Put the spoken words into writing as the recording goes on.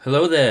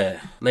Hello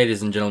there,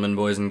 ladies and gentlemen,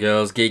 boys and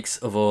girls, geeks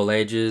of all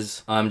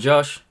ages. I'm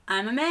Josh,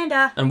 I'm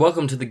Amanda. and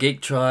welcome to the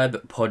Geek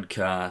Tribe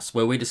podcast,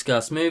 where we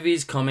discuss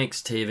movies,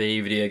 comics,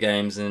 TV, video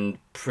games, and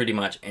pretty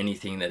much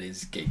anything that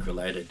is geek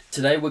related.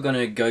 Today we're going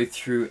to go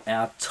through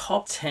our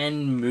top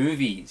 10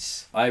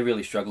 movies. I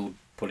really struggled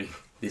putting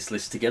this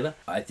list together.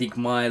 I think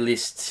my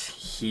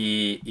list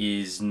here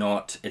is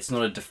not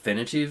a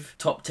definitive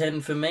top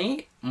 10 for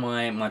me.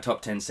 My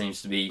top 10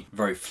 seems to be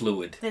very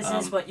fluid. This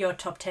is what your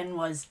top 10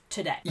 was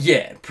today.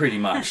 Yeah, pretty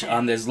much.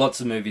 There's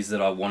lots of movies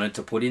that I wanted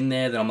to put in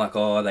there that I'm like,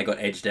 oh, they got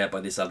edged out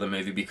by this other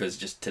movie because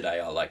just today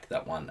I liked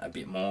that one a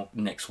bit more.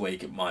 Next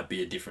week it might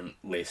be a different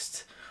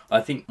list. I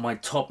think my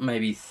top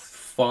maybe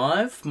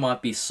 5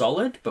 might be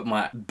solid, but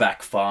my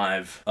back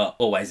 5 are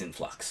always in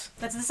flux.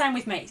 That's the same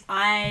with me.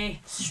 I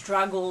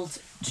struggled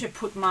to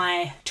put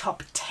my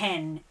top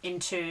 10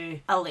 into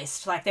a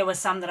list. Like, there were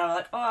some that I was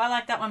like, oh, I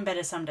like that one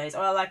better some days.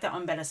 Oh, I like that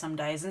one better some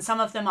days. And some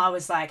of them I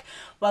was like,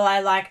 well,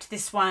 I liked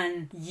this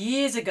one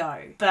years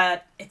ago,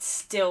 but it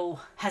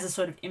still has a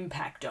sort of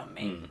impact on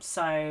me.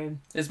 So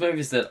there's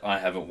movies that I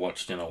haven't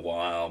watched in a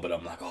while, but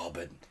I'm like, oh,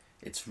 but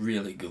it's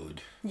really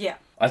good. yeah.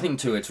 I think,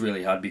 too, it's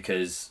really hard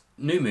because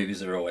new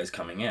movies are always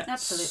coming out.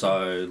 Absolutely.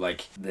 So,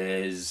 like,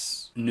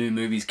 there's new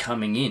movies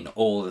coming in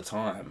all the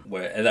time.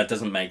 Where that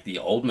doesn't make the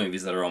old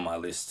movies that are on my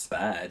list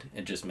bad.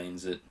 It just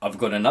means that I've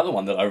got another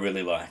one that I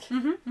really like.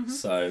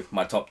 So,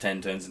 my top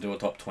 10 turns into a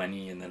top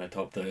 20, and then a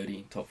top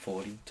 30, top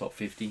 40, top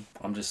 50.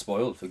 I'm just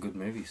spoiled for good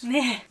movies.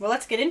 Yeah. Well,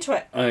 let's get into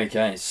it.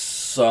 Okay,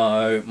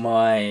 so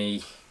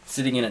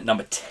sitting in at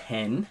number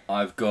 10,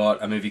 I've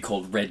got a movie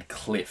called Red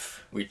Cliff,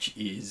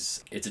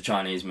 it's a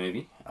Chinese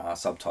movie,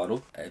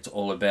 subtitled. It's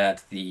all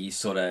about the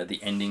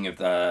ending of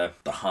the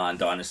Han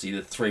Dynasty,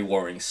 the three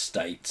warring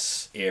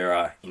states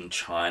era in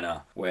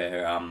China,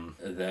 where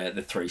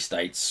the three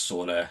states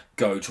sort of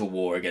go to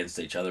war against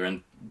each other,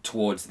 and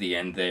towards the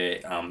end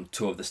there,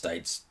 two of the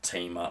states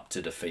team up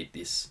to defeat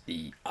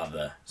the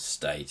other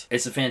state.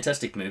 It's a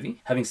fantastic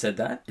movie. Having said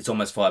that, it's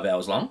almost 5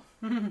 hours long.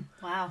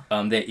 Wow.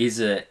 There is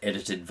a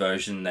edited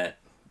version that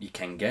you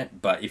can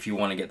get, but if you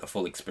want to get the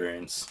full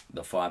experience,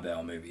 the 5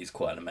 hour movie is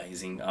quite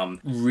amazing.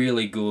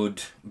 Really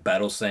good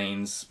battle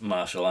scenes,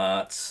 martial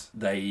arts.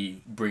 They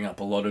bring up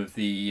a lot of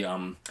the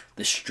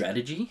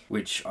strategy,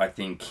 which I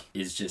think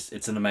is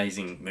it's an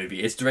amazing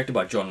movie. It's directed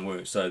by John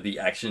Woo, so the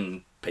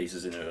action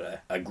pieces in it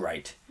are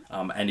great.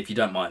 And if you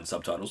don't mind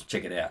subtitles,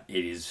 check it out.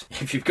 It is,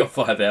 if you've got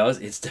 5 hours,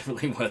 it's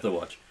definitely worth a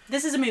watch.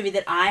 This is a movie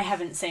that I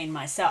haven't seen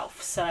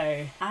myself, so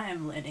I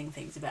am learning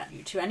things about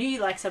you too. I knew you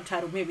like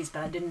subtitled movies,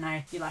 but I didn't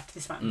know you liked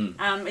this one.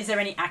 Is there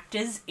any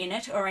actors in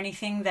it or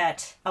anything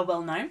that are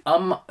well known?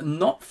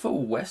 Not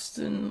for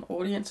Western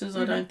audiences,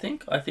 I don't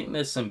think. I think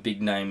there's some big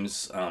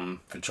names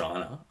for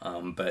China,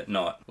 but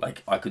not,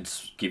 like, I could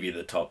give you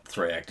the top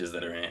 3 actors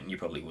that are in it, and you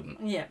probably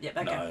wouldn't. Yeah,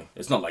 okay. No,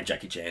 it's not like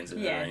Jackie Chan's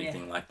in it or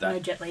anything like that. No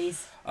Jet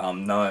Li's.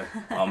 No,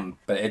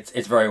 but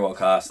it's very well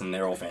cast, and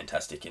they're all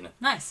fantastic in it.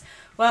 Nice.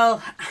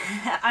 Well,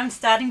 I'm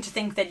starting to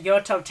think that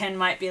your top 10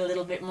 might be a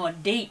little bit more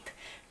deep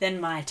than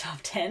my top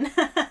 10.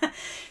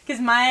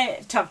 Because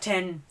my top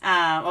 10,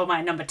 or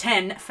my number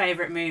 10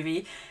 favourite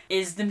movie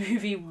is the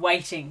movie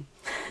Waiting.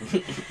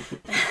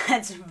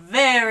 That's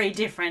very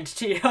different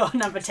to your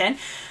number 10.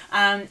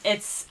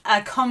 It's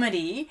a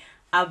comedy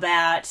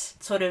about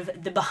sort of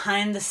the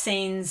behind the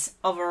scenes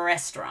of a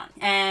restaurant.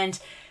 And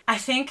I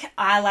think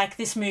I like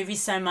this movie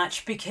so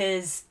much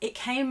because it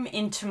came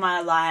into my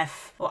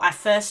life, or I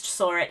first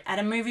saw it at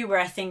a movie where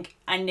I think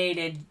I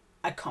needed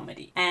a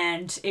comedy.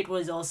 And it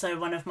was also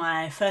one of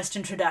my first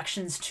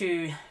introductions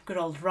to good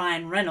old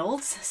Ryan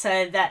Reynolds,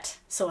 so that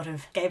sort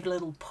of gave a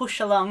little push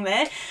along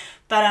there.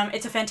 But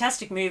it's a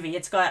fantastic movie.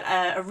 It's got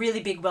a really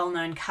big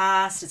well-known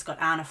cast. It's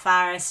got Anna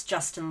Faris,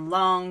 Justin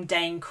Long,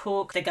 Dane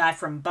Cook, the guy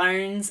from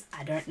Bones.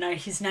 I don't know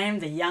his name,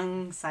 the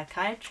young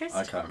psychiatrist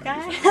I can't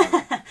guy. remember his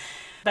name.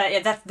 But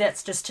yeah,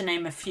 that's just to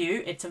name a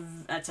few. It's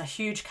a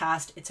huge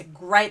cast. It's a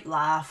great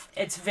laugh.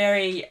 It's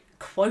very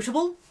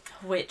quotable,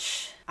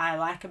 which I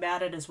like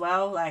about it as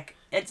well. Like,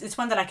 it's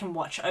one that I can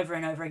watch over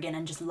and over again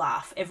and just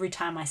laugh every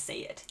time I see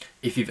it.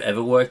 If you've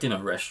ever worked in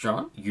a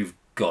restaurant, you've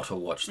got to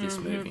watch this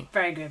movie.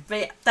 Very good. But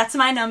yeah, that's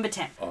my number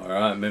 10.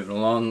 Alright, moving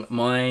along.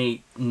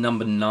 My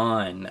number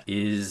 9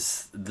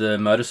 is The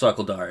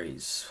Motorcycle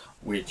Diaries,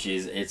 which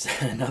it's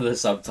another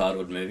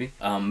subtitled movie.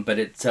 But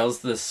it tells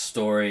the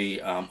story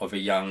of a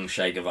young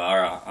Che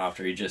Guevara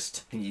after he's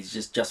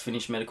just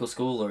finished medical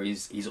school, or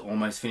he's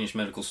almost finished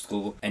medical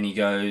school, and he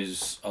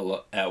goes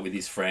out with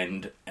his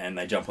friend, and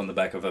they jump on the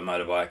back of a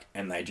motorbike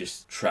and they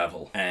just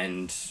travel.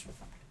 And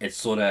it's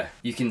sort of,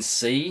 you can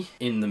see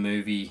in the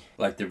movie,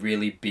 like, the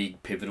really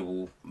big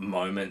pivotal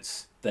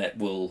moments that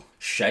will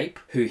shape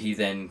who he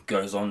then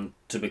goes on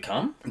to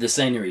become. The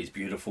scenery is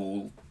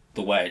beautiful.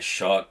 The way it's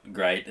shot,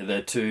 great.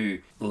 The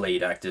two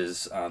lead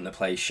actors that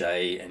play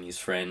Che and his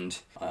friend,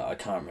 I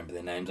can't remember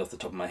their names off the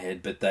top of my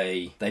head, but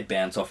they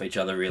bounce off each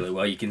other really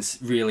well. You can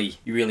really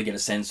get a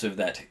sense of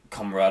that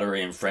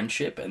camaraderie and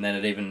friendship, and then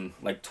it even,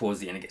 like,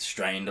 towards the end it gets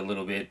strained a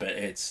little bit, but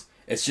it's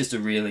it's just a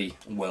really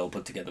well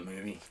put together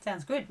movie.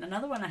 Sounds good.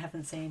 Another one I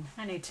haven't seen.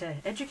 I need to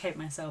educate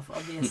myself,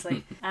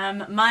 obviously.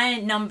 My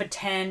number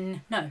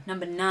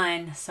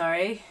 9,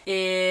 sorry,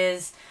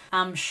 is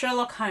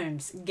Sherlock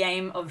Holmes,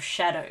 Game of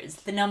Shadows.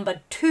 The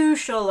number 2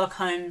 Sherlock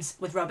Holmes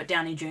with Robert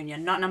Downey Jr.,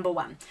 not number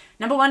 1.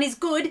 Number 1 is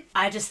good.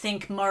 I just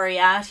think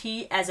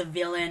Moriarty as a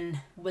villain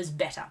was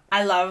better.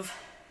 I love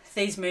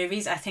these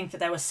movies. I think that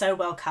they were so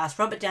well cast.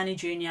 Robert Downey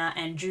Jr.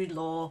 and Jude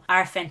Law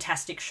are a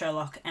fantastic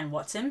Sherlock and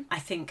Watson. I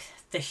think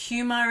the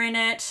humour in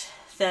it,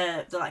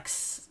 the like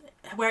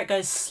where it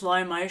goes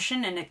slow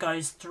motion and it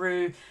goes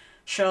through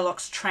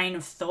Sherlock's train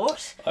of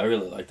thought. I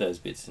really like those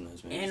bits in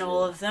those movies. In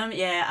all of them,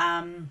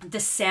 yeah. The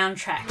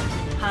soundtrack,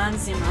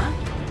 Hans Zimmer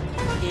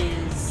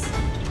is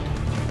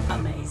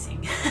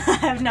amazing. I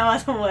have no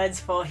other words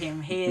for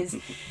him. He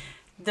is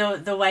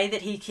the way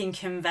that he can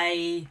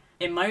convey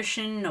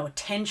emotion or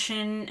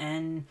tension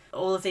and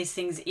all of these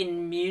things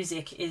in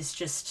music is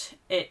just,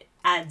 it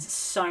adds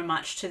so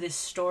much to this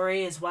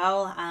story as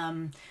well.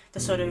 The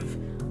sort of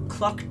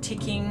clock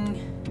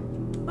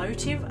ticking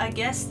motive, I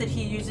guess, that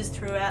he uses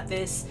throughout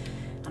this,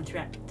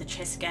 throughout the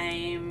chess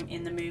game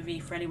in the movie,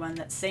 for anyone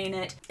that's seen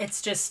it,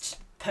 it's just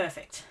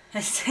perfect.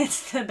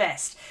 It's the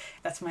best.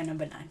 That's my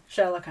number 9.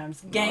 Sherlock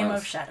Holmes, Game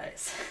of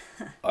Shadows.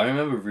 I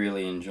remember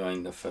really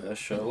enjoying the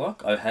first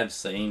Sherlock. I have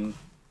seen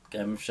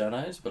Game of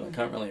Shadows, but I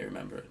can't really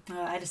remember it.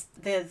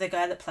 The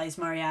guy that plays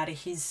Moriarty,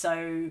 he's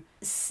so,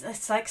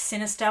 it's like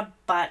sinister,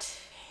 but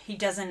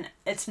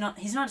he's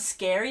not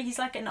scary. He's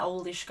like an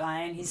oldish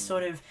guy, and he's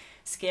sort of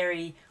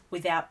scary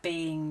without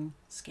being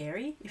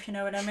scary, if you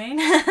know what I mean.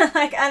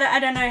 Like, I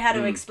don't know how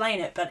to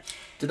explain it, but...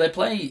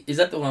 Is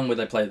that the one where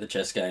they play the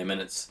chess game and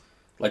it's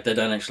like they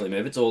don't actually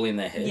move, it's all in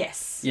their head?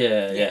 Yes.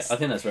 Yeah, yes. I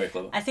think that's very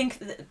clever. I think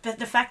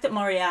the fact that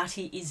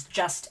Moriarty is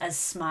just as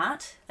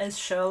smart as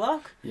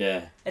Sherlock,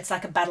 yeah, it's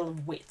like a battle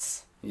of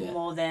wits,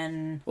 more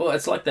than... Well,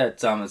 it's like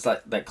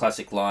that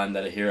classic line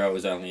that a hero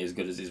is only as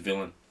good as his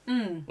villain.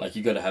 Like,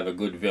 you got to have a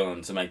good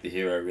villain to make the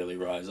hero really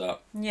rise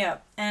up. Yeah,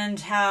 and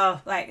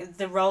how, like,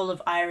 the role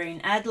of Irene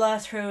Adler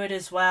through it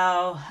as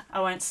well. I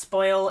won't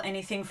spoil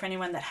anything for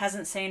anyone that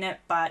hasn't seen it,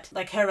 but,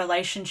 like, her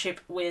relationship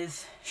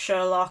with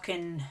Sherlock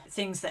and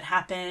things that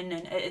happen,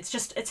 and it's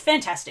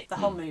fantastic. The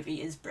whole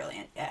movie is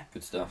brilliant, yeah.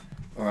 Good stuff.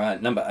 All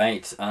right, number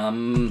 8.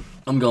 I'm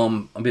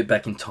going a bit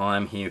back in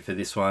time here for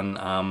this one.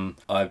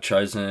 I've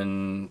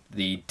chosen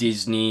the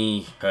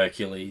Disney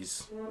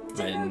Hercules.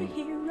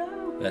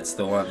 That's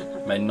the one.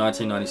 Made in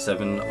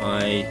 1997.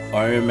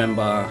 I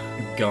remember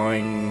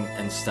going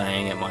and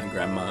staying at my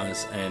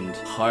grandma's and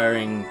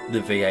hiring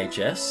the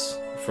VHS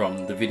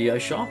from the video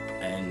shop,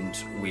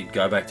 and we'd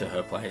go back to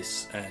her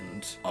place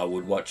and I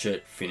would watch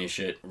it, finish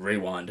it,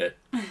 rewind it,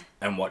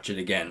 and watch it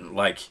again.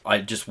 Like,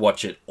 I'd just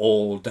watch it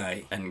all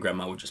day and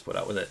grandma would just put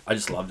up with it. I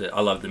just loved it.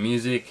 I loved the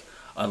music.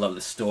 I love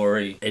the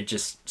story. It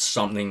just,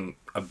 something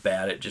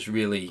about it just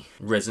really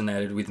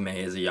resonated with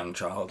me as a young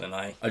child, and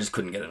I just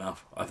couldn't get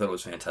enough. I thought it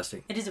was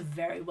fantastic. It is a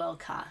very well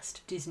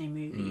cast Disney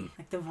movie.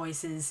 Like, the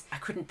voices, I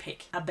couldn't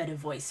pick a better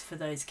voice for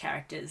those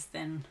characters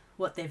than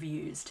what they've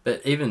used.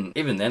 But even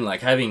then,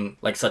 like, having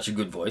like such a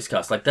good voice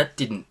cast, like, that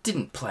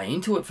didn't play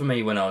into it for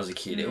me when I was a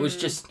kid. It was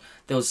just,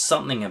 there was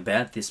something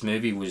about this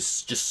movie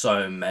was just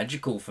so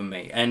magical for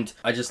me, and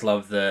I just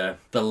love the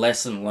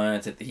lesson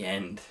learnt at the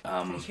end.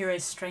 The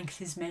hero's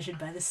strength is measured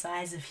by the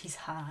size of his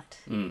heart.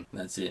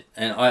 That's it.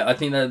 And I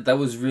think that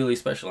was really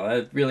special.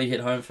 It really hit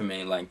home for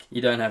me. Like,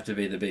 you don't have to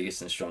be the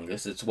biggest and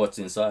strongest. It's what's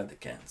inside that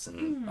counts.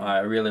 And I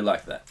really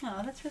like that.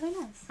 Oh, that's really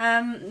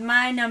nice.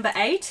 My number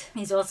 8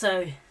 is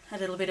also a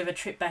little bit of a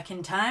trip back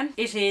in time.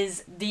 It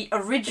is the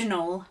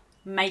original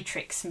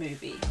Matrix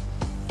movie.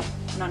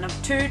 Not number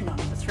 2, not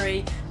number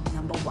 3,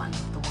 number 1,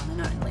 the one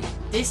and only.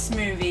 This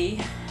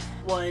movie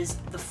was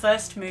the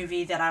first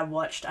movie that I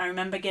watched. I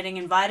remember getting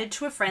invited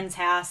to a friend's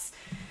house,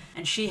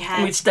 and she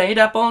had... We stayed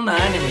up all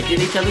night and we did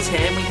each other's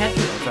hair and we had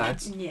pillow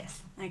fights.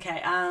 Yes.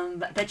 Okay.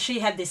 But she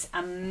had this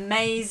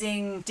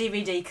amazing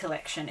DVD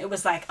collection. It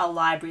was like a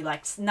library,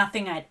 like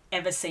nothing I'd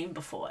ever seen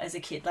before as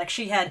a kid. Like,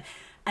 she had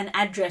an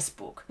address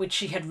book, which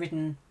she had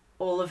written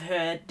all of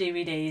her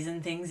DVDs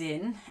and things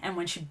in, and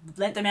when she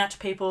lent them out to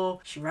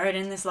people, she wrote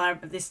in this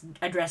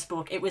address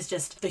book. It was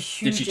just the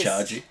hugest... Did she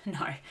charge you?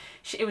 No.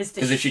 It was the...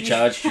 Because if she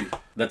charged you,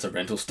 that's a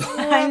rental store.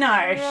 I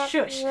know,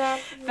 shush.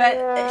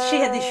 But she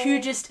had the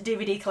hugest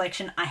DVD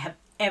collection I have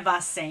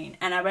ever seen,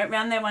 and I went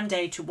round there one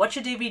day to watch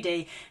a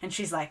DVD, and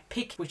she's like,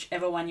 pick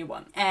whichever one you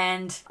want.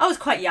 And I was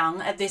quite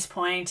young at this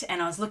point,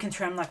 and I was looking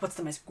through, I'm like, what's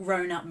the most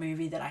grown-up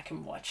movie that I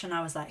can watch? And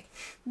I was like,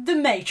 The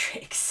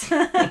Matrix.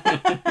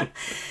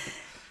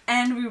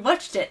 And we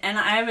watched it, and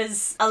I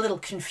was a little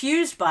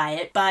confused by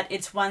it, but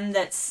it's one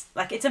that's,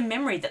 like, it's a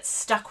memory that's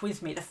stuck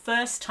with me the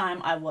first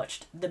time I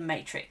watched The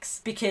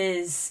Matrix,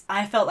 because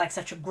I felt like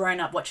such a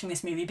grown-up watching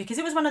this movie, because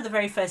it was one of the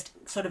very first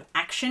sort of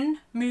action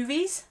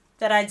movies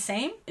that I'd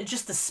seen.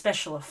 Just the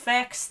special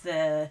effects,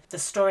 the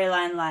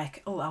storyline,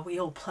 like, oh, are we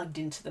all plugged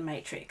into the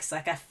Matrix?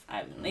 Like,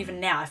 even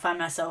now I find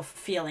myself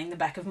feeling the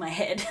back of my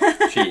head.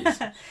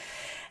 Jeez.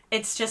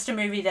 it's just a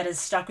movie that has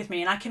stuck with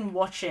me, and I can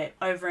watch it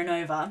over and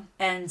over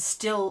and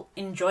still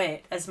enjoy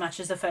it as much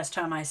as the first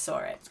time I saw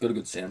it. It's got a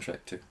good soundtrack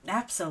too.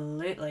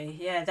 Absolutely.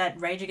 Yeah,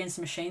 that Rage Against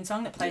the Machine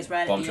song that plays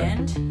right Bomb at the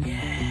track. end.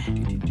 Yeah.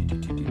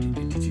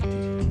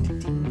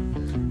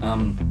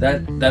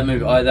 That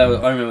movie, I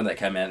remember when that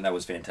came out and that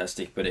was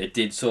fantastic, but it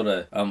did sort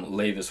of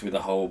leave us with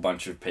a whole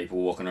bunch of people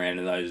walking around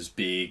in those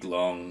big,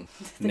 long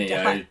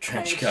neo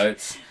trench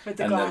coats. With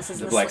the and glasses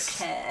and the black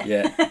slick hair.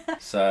 Yeah,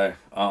 so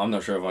I'm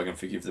not sure if I can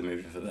forgive the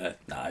movie for that.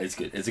 Nah, it's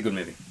good. It's a good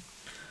movie.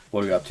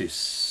 What are we up to?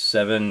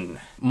 7.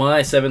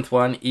 My 7th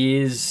one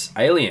is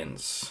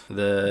Aliens,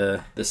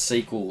 the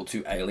sequel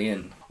to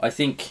Alien. I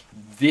think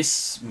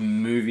this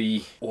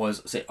movie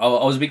was... See, I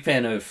was a big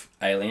fan of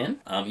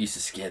Alien. It used to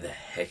scare the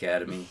heck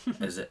out of me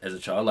as a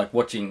child. Like,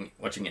 watching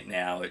it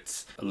now,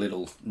 it's a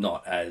little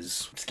not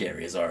as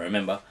scary as I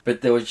remember.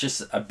 But there was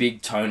just a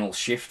big tonal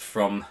shift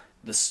from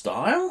the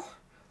style.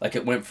 Like,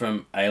 it went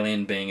from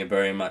Alien being a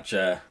very much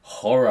a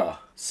horror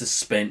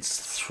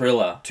suspense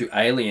thriller to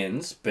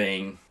Aliens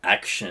being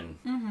action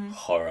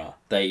horror.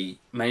 They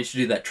managed to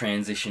do that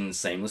transition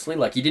seamlessly.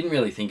 Like, you didn't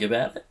really think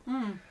about it.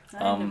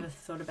 I never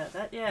thought about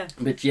that, yeah.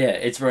 But yeah,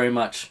 it's very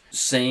much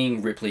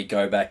seeing Ripley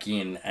go back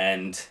in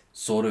and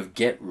sort of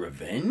get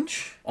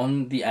revenge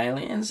on the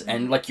aliens.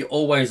 And like, you're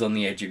always on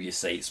the edge of your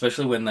seat,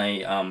 especially when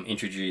they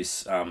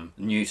introduce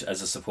Newt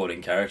as a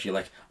supporting character. You're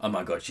like, oh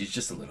my god, she's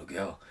just a little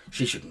girl.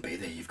 She shouldn't be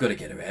there. You've got to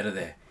get her out of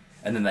there.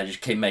 And then they just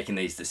keep making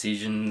these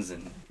decisions,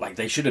 and like,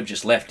 they should have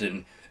just left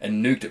and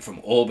nuked it from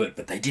orbit,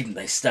 but they didn't.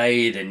 They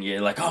stayed, and you're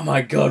like, oh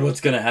my god,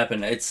 what's going to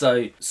happen? It's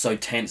so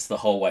tense the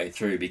whole way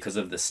through because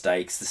of the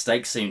stakes. The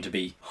stakes seem to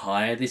be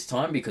higher this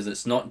time because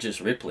it's not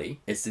just Ripley,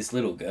 it's this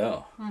little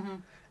girl.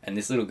 And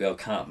this little girl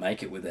can't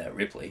make it without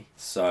Ripley.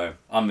 So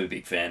I'm a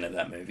big fan of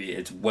that movie.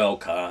 It's well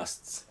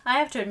cast. I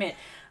have to admit,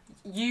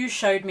 you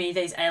showed me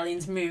these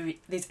alien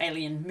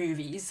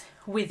movies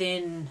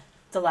within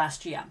the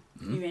last year.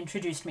 You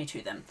introduced me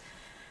to them.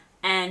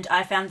 And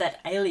I found that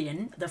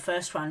Alien, the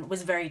first one,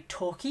 was very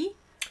talky.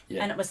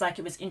 Yeah. And it was like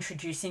it was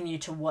introducing you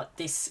to what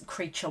this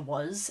creature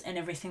was and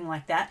everything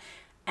like that.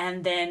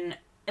 And then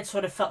it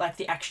sort of felt like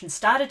the action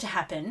started to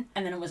happen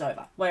and then it was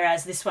over.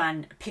 Whereas this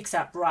one picks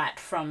up right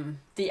from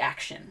the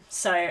action.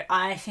 So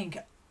I think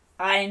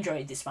I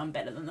enjoyed this one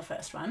better than the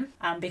first one.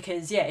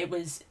 Because, yeah, it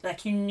was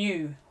like you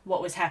knew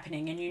what was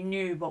happening and you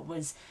knew what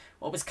was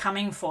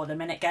coming for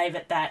them, and it gave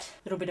it that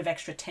little bit of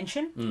extra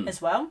tension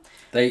as well.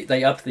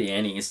 They upped the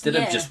ante. Instead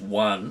of just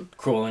one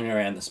crawling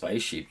around the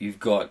spaceship,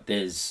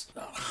 there's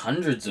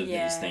hundreds of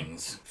these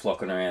things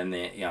flocking around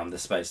the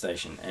space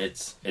station.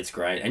 It's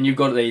great. And you've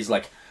got these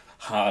like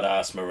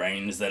hard-ass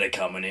Marines that are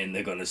coming in,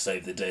 they're going to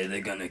save the day,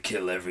 they're going to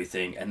kill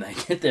everything, and they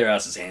get their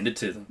asses handed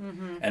to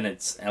them. And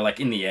it's like,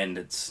 in the end,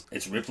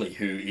 it's Ripley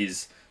who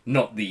is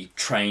not the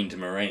trained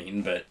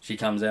Marine, but she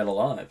comes out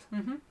alive.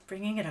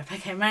 Bringing it up.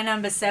 Okay, my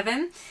number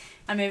 7,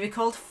 a movie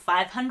called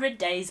 500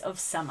 Days of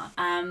Summer.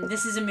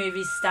 This is a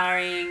movie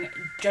starring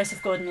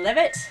Joseph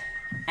Gordon-Levitt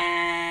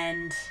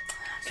and...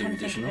 Zoe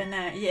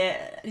Deschanel?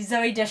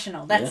 Zoe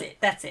Deschanel.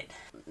 That's it.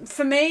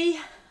 For me,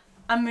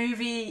 a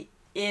movie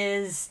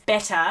is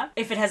better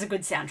if it has a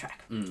good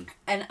soundtrack.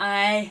 And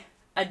I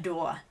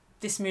adore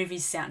this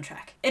movie's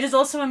soundtrack. It is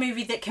also a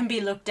movie that can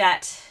be looked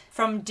at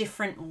from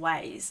different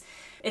ways.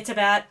 It's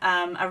about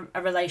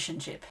a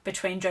relationship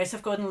between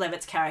Joseph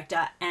Gordon-Levitt's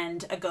character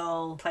and a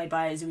girl played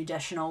by Zoe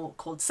Deschanel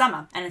called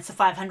Summer. And it's the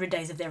 500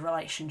 days of their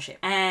relationship.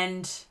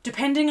 And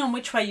depending on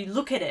which way you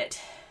look at it,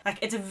 like,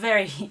 it's a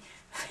very...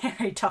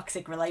 very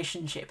toxic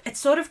relationship. It's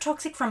sort of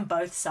toxic from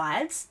both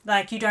sides.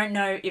 Like, you don't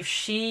know if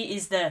she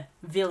is the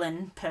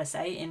villain, per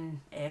se,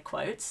 in air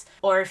quotes,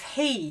 or if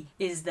he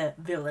is the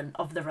villain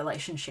of the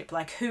relationship.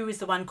 Like, who is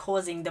the one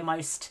causing the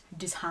most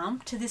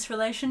disharm to this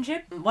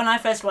relationship? When I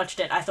first watched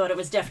it, I thought it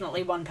was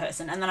definitely one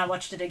person, and then I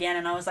watched it again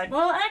and I was like,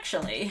 well,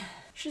 actually...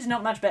 she's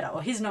not much better,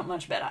 or he's not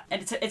much better.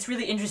 And it's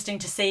really interesting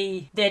to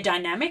see their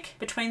dynamic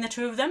between the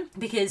two of them,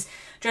 because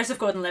Joseph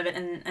Gordon-Levitt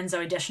and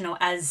Zoe Deschanel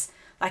as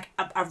like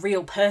a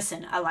real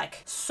person are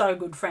like so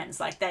good friends.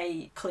 Like,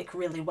 they click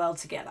really well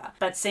together.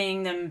 But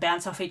seeing them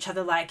bounce off each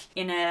other like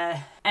in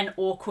an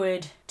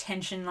awkward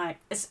tension, like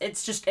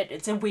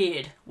it's a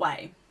weird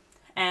way.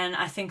 And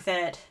I think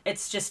that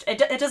it's just,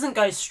 it doesn't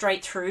go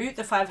straight through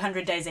the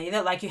 500 days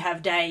either. Like, you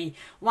have day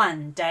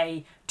 1,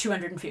 day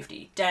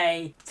 250,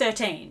 day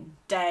 13,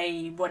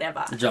 day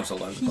whatever. It jumps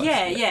all over the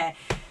place. Yeah.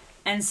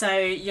 And so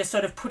you're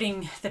sort of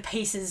putting the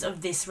pieces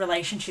of this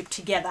relationship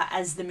together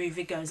as the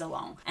movie goes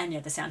along. And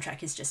yeah, the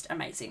soundtrack is just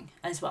amazing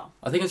as well.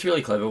 I think it's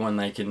really clever when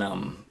they can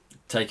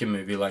take a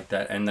movie like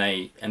that and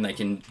they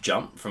can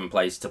jump from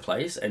place to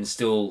place and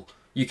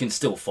you can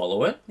still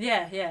follow it.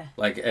 Yeah.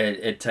 Like,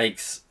 it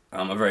takes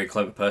a very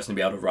clever person to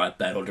be able to write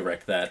that or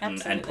direct that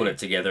and put it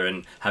together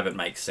and have it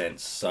make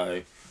sense.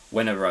 So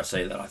whenever I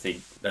see that, I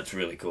think that's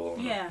really cool.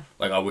 Yeah.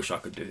 Like, I wish I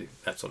could do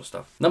that sort of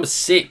stuff. Number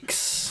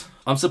 6.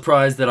 I'm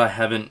surprised that I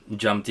haven't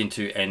jumped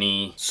into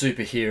any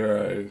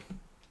superhero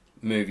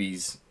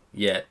movies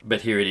yet,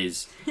 but here it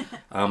is.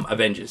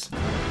 Avengers.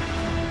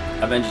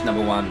 Avengers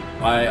number 1.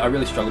 I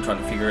really struggled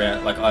trying to figure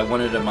out, like, I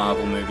wanted a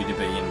Marvel movie to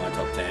be in my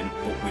top 10,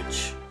 but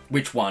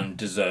which one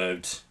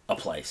deserved a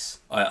place.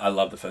 I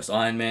love the first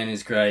Iron Man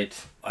is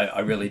great. I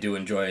really do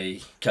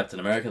enjoy Captain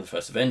America, the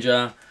first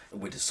Avenger.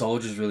 Winter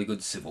Soldier's really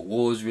good. Civil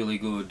War's really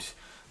good.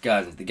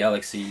 Guardians of the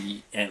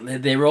Galaxy, and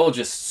they're all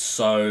just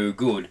so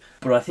good.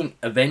 But I think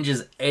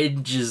Avengers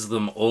edges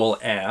them all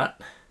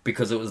out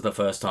because it was the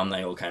first time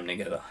they all came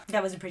together.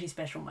 That was a pretty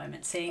special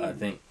moment, seeing I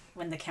think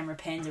when the camera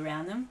pans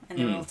around them and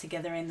they're all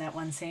together in that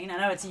one scene. I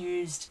know it's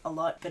used a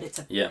lot, but it's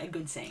a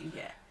good scene,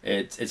 yeah.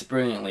 It's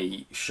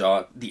brilliantly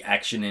shot. The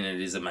action in it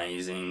is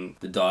amazing.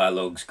 The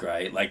dialogue's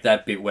great. Like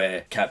that bit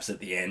where Cap's at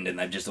the end and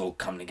they've just all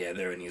come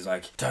together and he's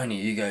like, Tony,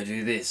 you go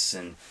do this,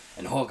 and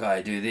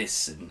Hawkeye do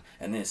this,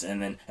 and this,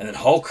 and then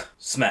Hulk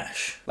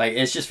smash. Like,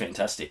 it's just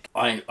fantastic.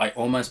 I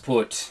almost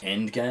put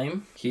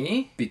Endgame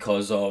here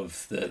because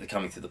of the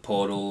coming through the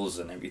portals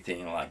and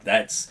everything. Like,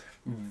 that's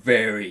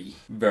very,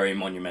 very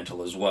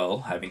monumental as well,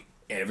 having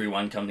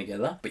everyone come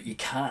together, but you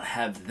can't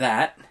have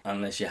that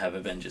unless you have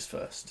Avengers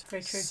first.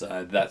 Very true.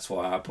 So that's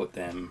why I put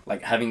them,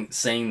 like, having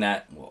seen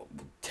that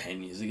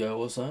 10 years ago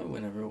or so,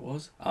 whenever it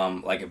was,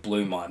 like, it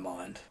blew my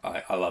mind.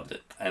 I loved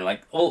it, and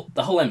like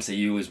the whole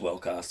MCU is well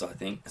cast, I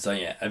think. So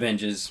yeah,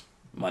 Avengers,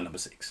 my number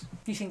 6.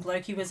 You think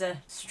Loki was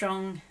a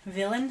strong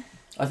villain?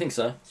 I think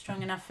so.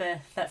 Strong enough for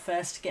that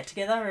first get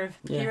together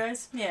of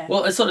heroes? Yeah.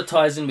 Well, it sort of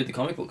ties in with the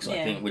comic books,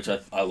 I think, which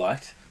I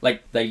liked.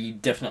 Like, they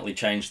definitely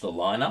changed the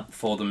lineup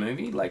for the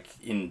movie. Like,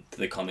 in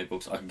the comic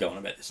books, I could go on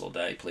about this all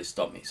day. Please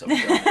stop me. So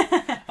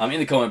in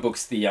the comic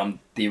books, the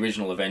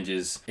original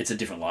Avengers, it's a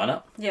different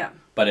lineup. Yeah.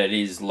 But it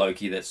is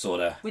Loki that sort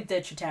of... With the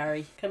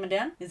Chitauri coming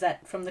down? Is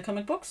that from the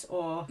comic books,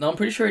 or...? No, I'm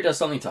pretty sure he does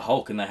something to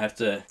Hulk, and they have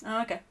to...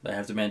 Oh, okay. They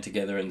have to band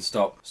together and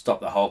stop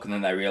the Hulk, and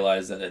then they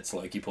realise that it's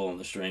Loki pulling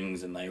the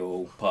strings, and they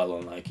all pile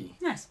on Loki.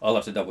 Nice. I'll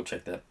have to double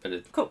check that, but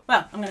it... Cool.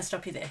 Well, I'm going to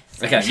stop you there.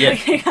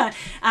 Okay, yeah.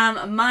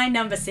 My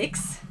number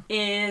 6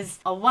 is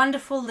a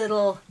wonderful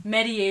little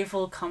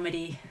medieval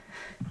comedy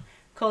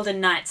called A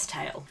Knight's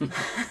Tale.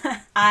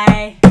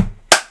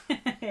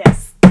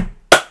 Yes.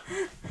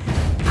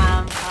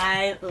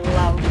 I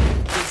love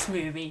this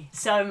movie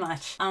so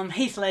much.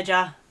 Heath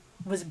Ledger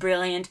was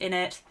brilliant in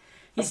it.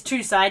 His two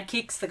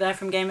sidekicks, the guy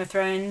from Game of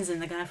Thrones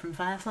and the guy from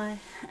Firefly,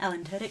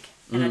 Alan Tudyk,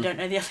 and I don't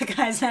know the other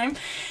guy's name.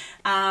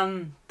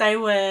 They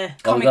were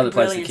comic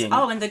brilliance.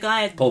 Oh, and the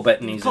guy Paul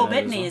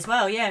Bettany as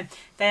well. Yeah,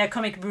 they are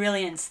comic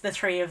brilliance. The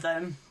three of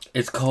them.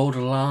 It's called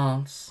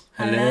Lance.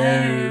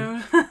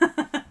 Hello.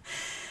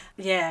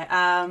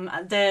 Yeah,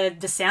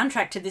 the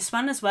soundtrack to this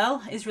one as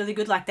well is really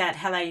good, like that,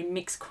 how they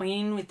mix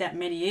Queen with that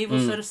medieval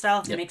sort of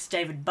style, they mix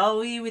David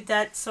Bowie with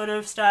that sort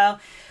of style.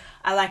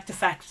 I like the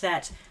fact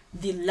that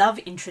the love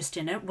interest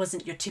in it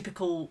wasn't your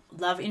typical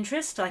love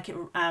interest, like,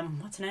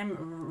 what's her name?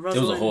 Rosalind.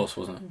 It was a horse,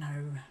 wasn't it?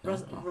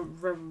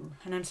 No.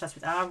 Her name starts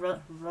with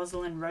R,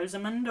 Rosalind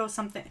Rosamund or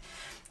something.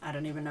 I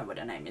don't even know what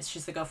her name is.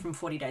 She's the girl from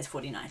 40 Days,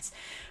 40 Nights.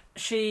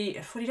 40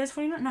 Days,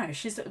 40 Nights? No,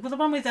 she's the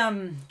one with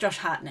Josh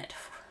Hartnett.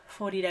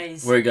 40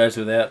 Days. Where he goes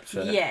without.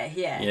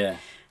 Yeah.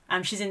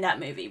 She's in that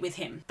movie with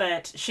him,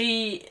 but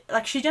she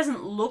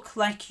doesn't look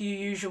like your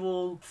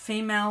usual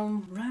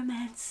female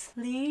romance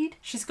lead.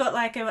 She's got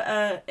like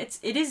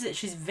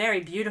she's very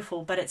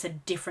beautiful, but it's a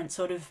different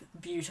sort of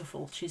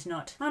beautiful. She's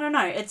not, I don't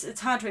know, it's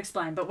hard to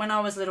explain, but when I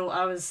was little,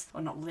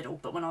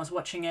 but when I was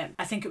watching it,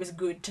 I think it was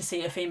good to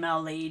see a female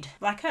lead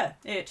like her.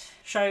 It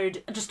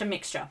showed just a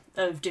mixture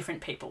of different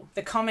people.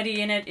 The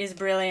comedy in it is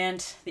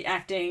brilliant, the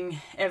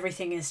acting,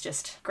 everything is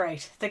just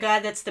great. The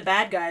guy that's the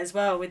bad guy as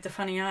well, with the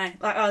funny eye,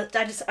 like,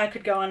 I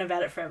could go on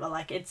about it forever.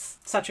 Like, it's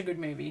such a good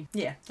movie.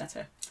 Yeah, that's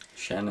her.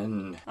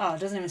 Shannon. Oh,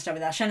 it doesn't even start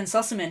with that. Shannon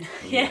Sossamon.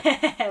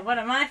 Yeah. What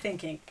am I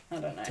thinking? I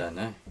don't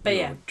know. But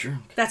yeah,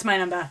 drunk. That's my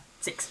number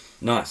 6.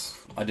 Nice.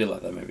 I did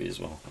like that movie as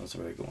well. That was a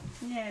very good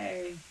one.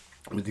 Yay.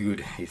 With the good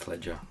Heath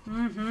Ledger.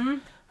 Mm-hmm.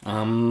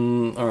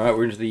 Alright,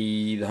 we're into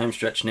the home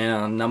stretch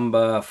now.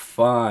 Number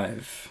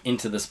 5.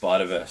 Into the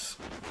Spider-Verse.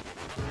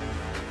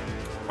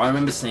 I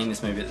remember seeing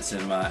this movie at the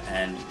cinema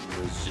and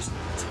was just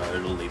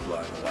totally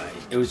blown away.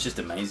 It was just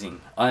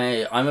amazing.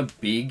 I'm a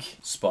big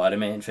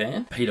Spider-Man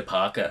fan. Peter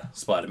Parker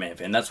Spider-Man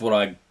fan. That's what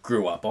I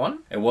grew up on.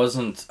 It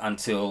wasn't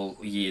until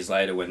years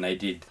later when they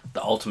did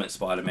the Ultimate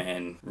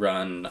Spider-Man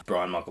run.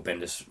 Brian Michael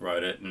Bendis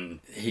wrote it, and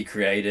he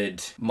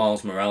created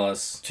Miles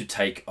Morales to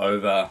take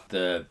over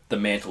the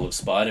mantle of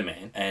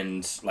Spider-Man.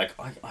 And like,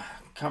 I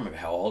can't remember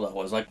how old I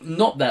was, like,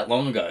 not that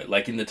long ago,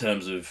 like, in the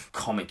terms of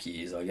comic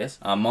years, I guess.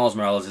 Miles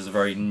Morales is a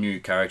very new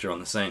character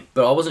on the scene,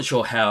 but I wasn't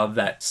sure how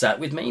that sat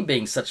with me,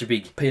 being such a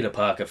big Peter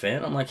Parker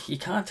fan. I'm like, you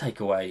can't take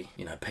away,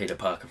 Peter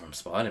Parker from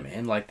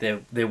Spider-Man, like,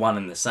 they're one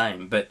and the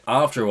same. But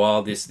after a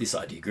while, this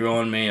idea grew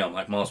on me. I'm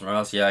like, Miles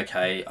Morales, yeah,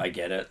 okay, I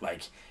get it,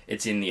 like,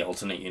 it's in the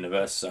alternate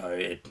universe,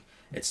 so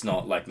it's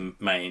not like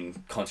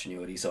main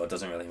continuity, so it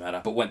doesn't really matter.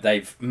 But when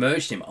they've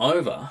merged him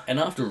over, and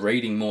after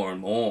reading more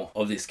and more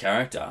of this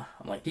character,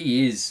 I'm like,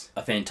 he is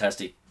a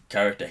fantastic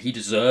character. He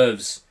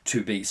deserves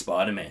to be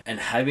Spider-Man. And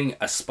having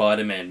a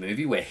Spider-Man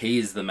movie where he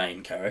is the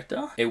main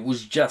character, it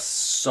was just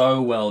so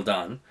well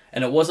done.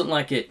 And it wasn't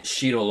like it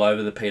shit all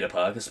over the Peter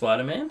Parker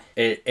Spider-Man.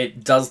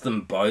 It does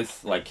them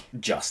both, like,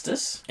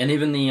 justice. And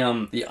even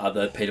the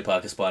other Peter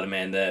Parker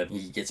Spider-Man,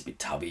 he gets a bit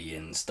tubby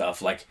and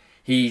stuff. Like,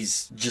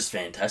 he's just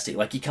fantastic.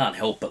 Like, you can't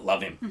help but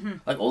love him. Mm-hmm.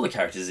 Like, all the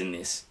characters in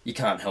this, you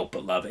can't help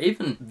but love.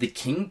 Even the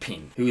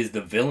Kingpin, who is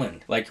the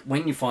villain. Like,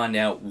 when you find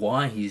out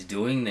why he's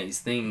doing these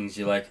things,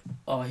 you're like,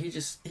 oh, he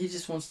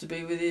just wants to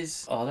be with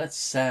his... Oh, that's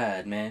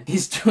sad, man.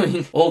 He's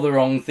doing all the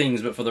wrong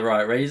things, but for the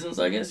right reasons,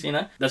 I guess, you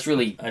know? That's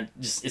really...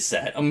 it's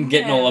sad. I'm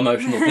getting all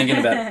emotional thinking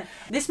about it.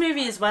 This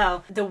movie as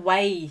well, the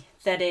way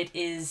that it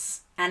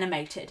is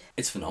animated.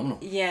 It's phenomenal.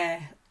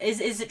 Yeah.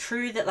 Is it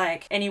true that,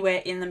 like,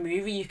 anywhere in the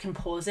movie you can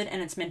pause it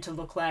and it's meant to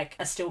look like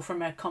a still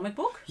from a comic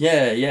book?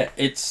 Yeah.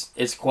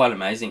 It's quite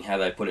amazing how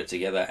they put it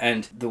together.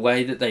 And the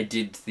way that they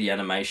did the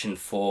animation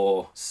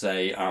for,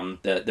 say,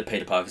 the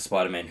Peter Parker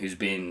Spider-Man, who's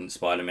been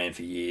Spider-Man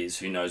for years,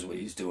 who knows what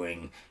he's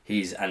doing,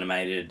 he's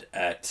animated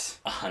at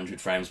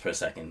 100 frames per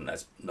second.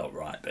 That's not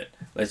right, but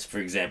let's, for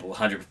example,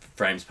 100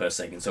 frames per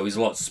second. So he's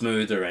a lot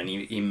smoother and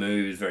he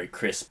moves very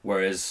crisp.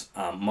 Whereas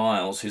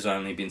Miles, who's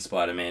only been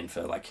Spider-Man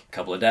for like a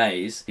couple of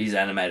days, he's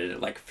animated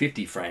at like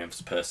 50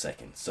 frames per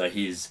second. So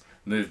his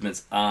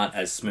movements aren't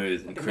as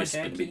smooth and crisp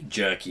and a bit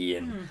jerky,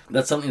 and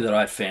that's something that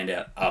I found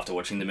out after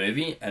watching the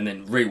movie and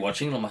then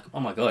rewatching it. I'm like, oh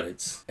my god,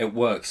 it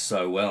works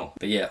so well.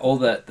 But yeah, all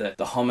the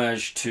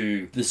homage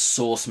to the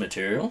source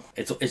material,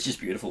 it's just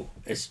beautiful.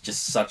 It's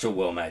just such a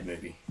well-made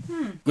movie.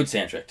 Good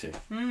soundtrack too.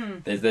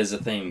 There's a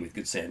theme with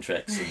good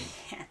soundtracks.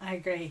 Yeah, I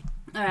agree.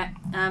 All right,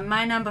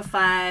 my number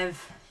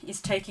 5 is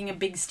taking a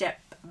big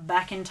step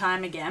back in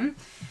time again.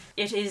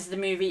 It is the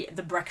movie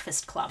The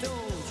Breakfast Club.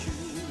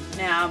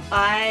 Now,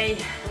 I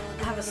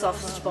have a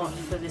soft spot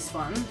for this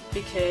one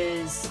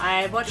because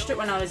I watched it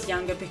when I was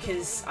younger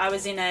because I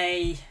was in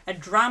a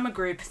drama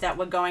group that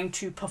were going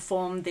to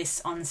perform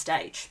this on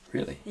stage.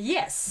 Really?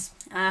 Yes.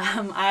 Who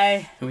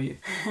are you?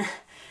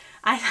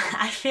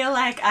 I feel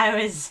like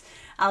I was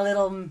a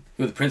little... You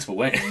were the principal,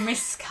 weren't you?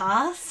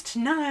 Miscast?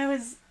 No, I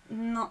was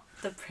not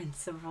the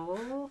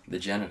principal. The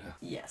janitor.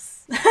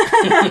 Yes.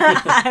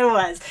 I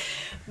was.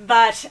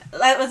 But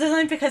it was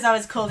only because I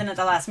was called in at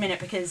the last minute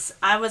because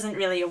I wasn't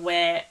really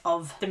aware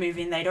of the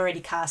movie and they'd already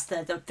cast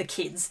the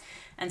kids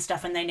and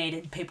stuff and they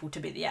needed people to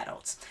be the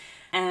adults.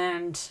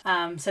 And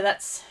so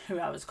that's who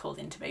I was called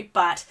in to be.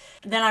 But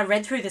then I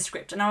read through the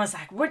script and I was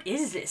like, what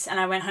is this? And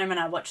I went home and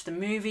I watched the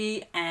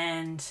movie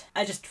and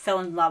I just fell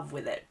in love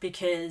with it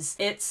because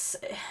it's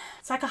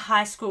like a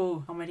high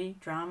school comedy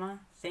drama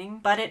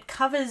thing, but it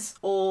covers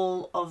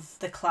all of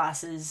the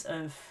classes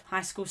of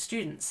high school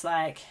students,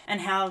 like, and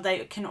how they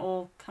can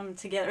all come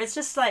together. It's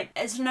just like,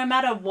 it's no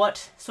matter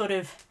what sort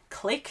of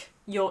clique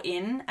you're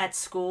in at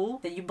school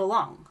that you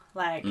belong.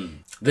 Like,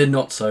 they're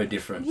not so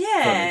different from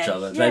each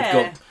other. Yeah.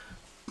 They've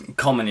got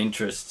common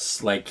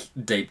interests, like,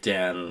 deep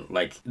down,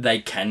 like, they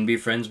can be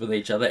friends with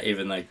each other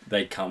even though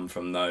they come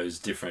from those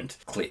different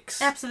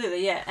cliques.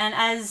 Absolutely, yeah. And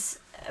as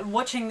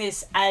watching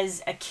this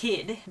as a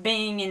kid,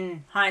 being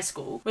in high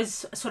school,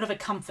 was sort of a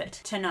comfort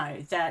to know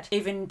that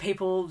even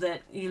people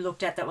that you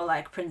looked at that were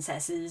like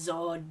princesses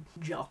or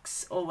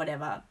jocks or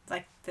whatever,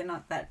 like, they're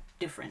not that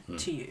different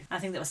to you. I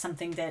think that's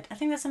something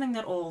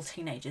that all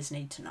teenagers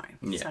need to know.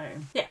 Yeah. So,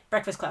 yeah,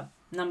 Breakfast Club,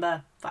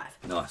 number 5.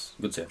 Nice.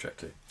 Good soundtrack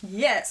too.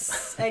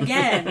 Yes,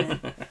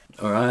 again.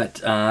 All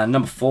right,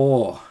 number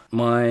 4.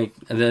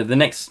 The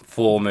next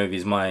 4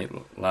 movies, my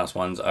last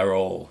ones, are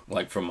all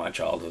like from my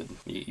childhood.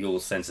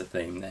 You'll sense a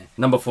theme there.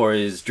 Number 4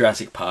 is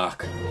Jurassic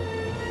Park.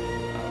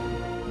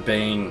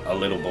 Being a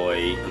little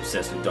boy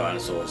obsessed with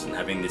dinosaurs and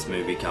having this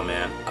movie come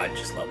out, I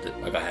just loved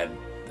it. Like, I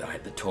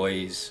had the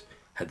toys,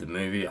 had the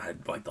movie, I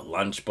had like the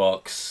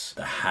lunchbox,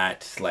 the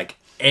hat, like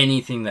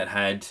anything that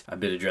had a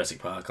bit of Jurassic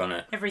Park on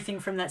it. Everything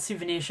from that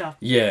souvenir shop.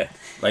 Yeah,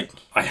 like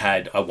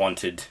I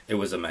wanted. It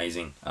was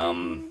amazing.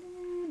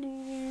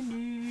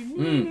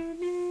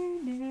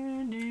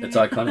 It's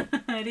iconic.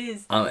 It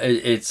is.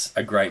 It's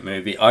a great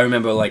movie. I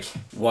remember like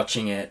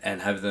watching it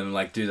and have them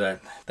like do that.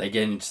 They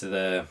get into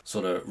the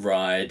sort of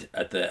ride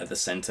at the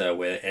center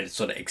where it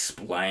sort of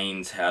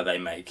explains how they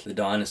make the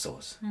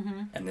dinosaurs.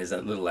 And there's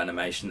that little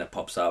animation that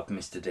pops up,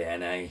 Mr.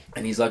 DNA,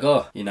 and he's like,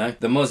 oh, you know,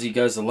 the mozzie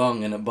goes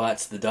along and it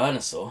bites the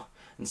dinosaur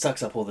and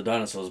sucks up all the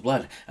dinosaur's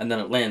blood, and then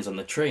it lands on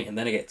the tree, and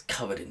then it gets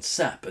covered in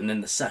sap, and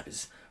then the sap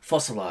is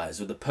fossilized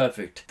with a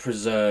perfect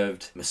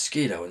preserved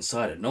mosquito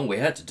inside it. And all we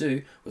had to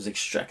do was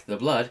extract the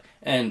blood,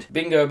 and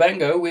bingo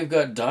bango, we've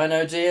got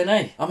dino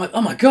DNA. I'm like,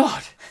 oh my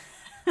god,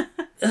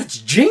 that's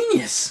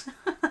genius.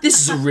 This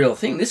is a real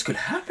thing. This could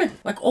happen.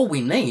 Like, all we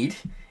need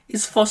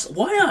is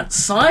Why aren't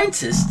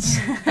scientists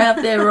out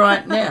there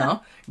right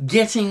now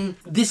getting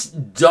this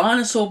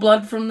dinosaur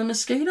blood from the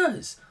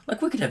mosquitoes?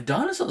 Like, we could have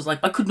dinosaurs. Like,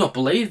 I could not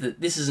believe that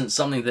this isn't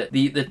something that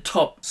the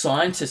top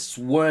scientists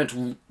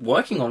weren't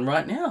working on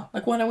right now.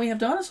 Like, why don't we have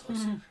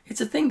dinosaurs? It's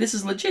a thing. This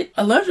is legit.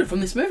 I learned it from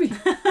this movie.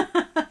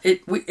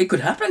 It could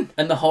happen.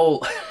 And the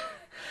whole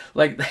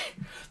Like,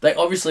 they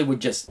obviously were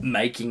just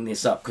making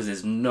this up because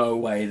there's no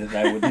way that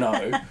they would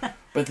know.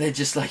 But they're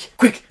just like,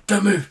 quick,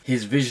 don't move.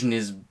 His vision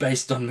is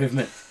based on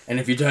movement. And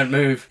if you don't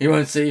move, he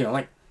won't see you. I'm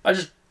like, I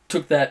just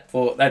took that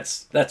for,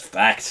 that's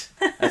fact.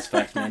 That's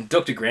fact, man.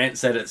 Dr. Grant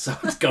said it, so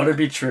it's got to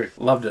be true.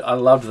 Loved it. I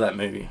loved that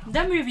movie.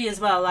 That movie as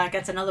well, like,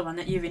 that's another one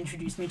that you've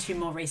introduced me to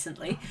more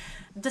recently.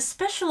 The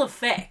special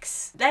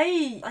effects,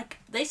 they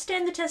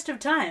stand the test of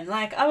time.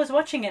 Like, I was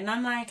watching it and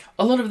I'm like...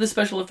 A lot of the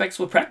special effects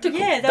were practical.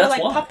 Yeah, they were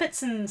like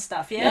puppets and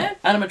stuff, Yeah,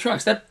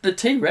 animatronics. The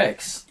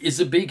T-Rex is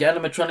a big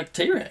animatronic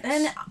T-Rex.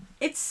 And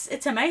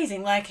it's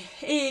amazing. Like,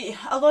 a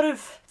lot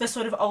of the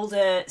sort of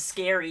older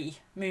scary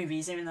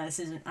movies, even though this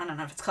isn't, I don't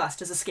know if it's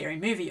classed as a scary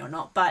movie or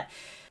not, but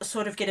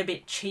sort of get a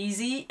bit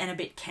cheesy and a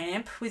bit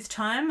camp with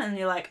time, and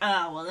you're like,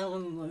 well, that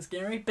wasn't really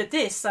scary. But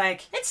this,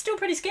 like, it's still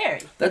pretty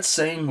scary. That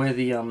scene where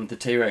the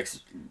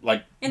T-Rex,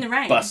 like, in the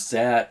rain, busts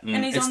out.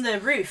 And he's on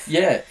the roof.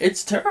 Yeah,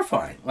 it's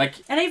terrifying. Like,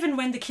 and even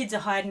when the kids are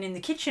hiding in the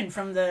kitchen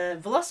from the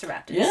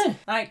velociraptors. Yeah.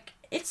 Like,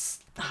 it's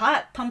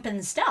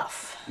heart-pumping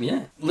stuff.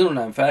 Yeah. Little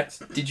known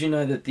fact, did you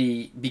know that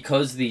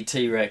because the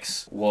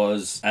T-Rex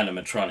was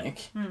animatronic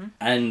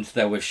and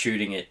they were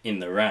shooting it in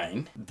the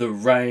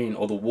rain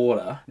or the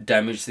water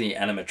damaged the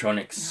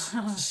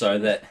animatronics so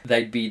that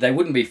they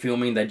wouldn't be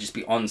filming, they'd just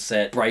be on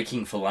set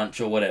breaking for lunch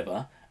or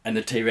whatever, and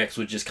the T-Rex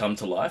would just come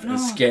to life and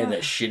scare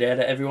the shit out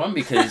of everyone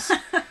because...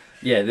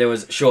 Yeah, there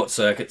was short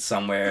circuits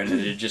somewhere and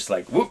it'd just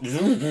like, whoop,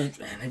 and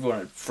everyone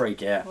would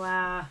freak out.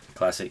 Wow.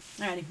 Classic.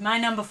 Alrighty, my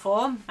number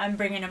 4, I'm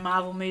bringing a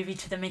Marvel movie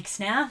to the mix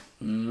now.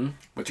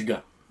 What you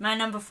got? My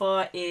number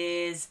 4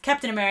 is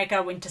Captain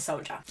America Winter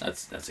Soldier.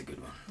 That's a good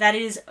one. That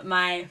is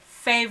my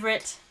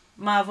favourite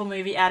Marvel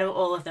movie out of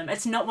all of them.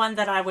 It's not one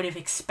that I would have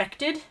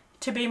expected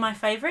to be my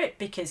favourite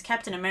because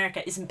Captain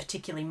America isn't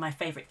particularly my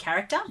favourite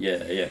character.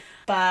 Yeah.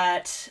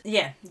 But,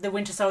 yeah, the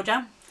Winter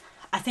Soldier...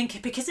 I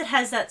think because it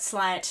has that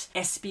slight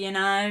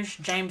espionage,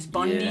 James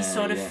Bondy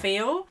sort of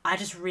feel, I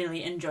just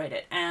really enjoyed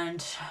it.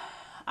 And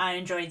I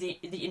enjoyed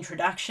the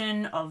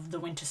introduction of the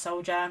Winter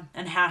Soldier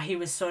and how he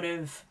was sort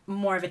of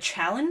more of a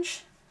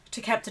challenge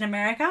to Captain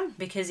America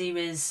because he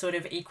was sort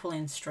of equal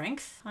in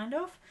strength, kind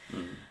of,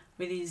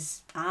 with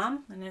his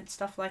arm and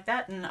stuff like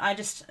that. And I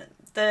just,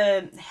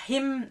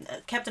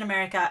 Captain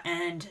America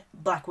and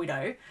Black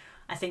Widow,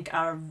 I think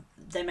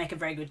they make a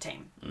very good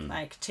team.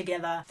 Like,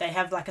 together, they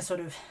have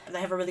they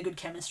have a really good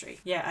chemistry.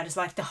 Yeah, I just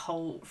like the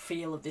whole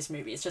feel of this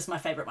movie. It's just my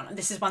favourite one.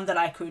 This is one that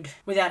I could,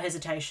 without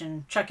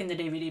hesitation, chuck in the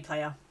DVD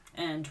player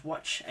and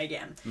watch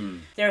again.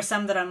 There are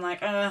some that I'm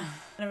like, I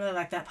don't really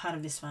like that part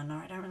of this one, or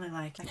I don't really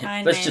like Iron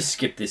Man. Let's just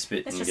skip this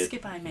bit. Let's just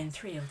skip Iron Man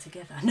 3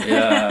 altogether.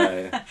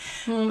 Yeah.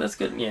 That's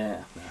good,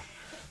 yeah.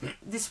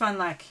 This one,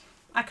 like,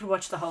 I could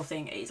watch the whole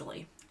thing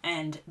easily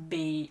and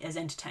be as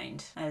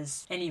entertained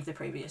as any of the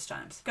previous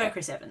times. Go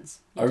Chris Evans.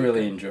 I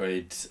really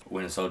enjoyed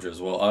Winter Soldier as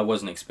well. I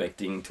wasn't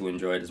expecting to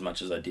enjoy it as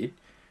much as I did.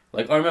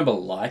 Like, I remember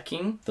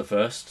liking the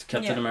first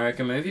Captain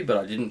America movie, but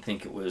I didn't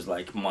think it was,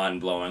 like,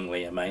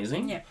 mind-blowingly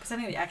amazing. Yeah, because I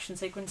think the action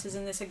sequences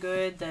in this are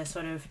good. The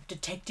sort of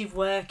detective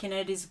work in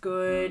it is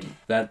good.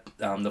 That,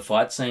 the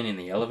fight scene in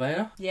the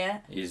elevator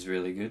is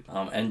really good.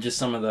 And just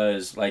some of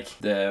those, like,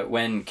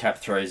 when Cap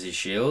throws his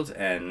shield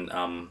and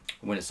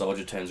Winter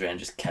Soldier turns around and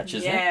just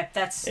catches it. Yeah,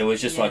 it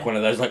was just like one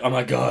of those, like, oh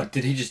my god,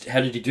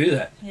 how did he do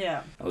that?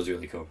 Yeah. That was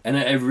really cool. And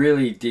it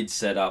really did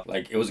set up,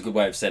 like, it was a good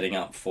way of setting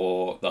up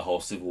for the whole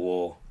Civil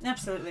War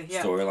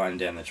storyline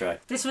down the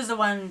track. This was the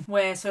one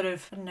where sort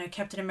of, I don't know,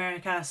 Captain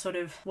America sort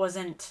of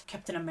wasn't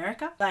Captain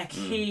America. Like,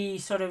 he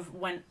sort of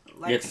went,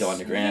 like... You had to go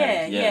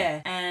underground.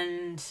 Yeah.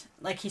 And,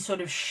 like, he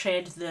sort of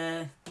shed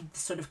the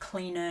sort of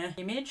cleaner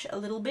image a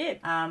little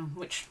bit,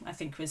 which I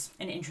think was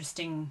an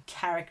interesting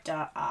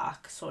character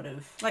arc, sort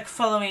of. Like,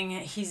 following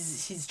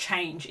his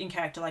change in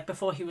character. Like,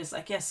 before he was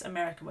like, yes,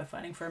 America, we're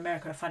fighting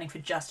for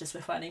justice,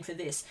 we're fighting for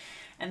this.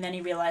 And then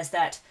he realised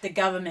that the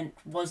government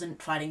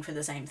wasn't fighting for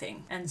the same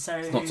thing. And so...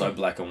 It's not so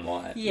black and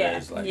white.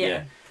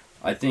 Yeah.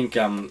 I think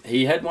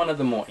he had one of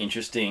the more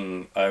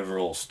interesting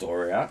overall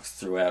story arcs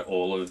throughout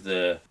all of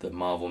the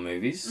Marvel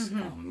movies.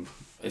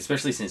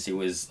 Especially since he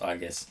was, I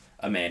guess,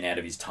 a man out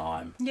of his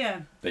time.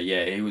 Yeah. But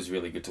yeah, he was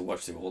really good to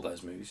watch through all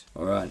those movies.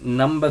 Alright,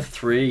 number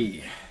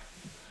 3.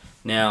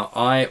 Now,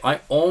 I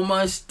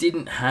almost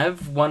didn't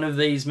have one of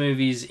these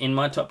movies in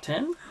my top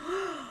 10.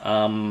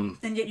 And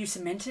yet you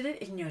cemented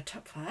it in your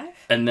top 5?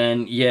 And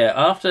then,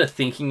 after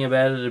thinking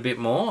about it a bit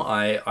more,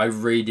 I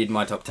redid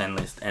my top 10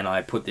 list and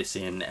I put this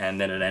in, and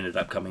then it ended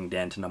up coming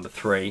down to number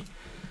 3.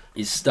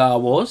 Is Star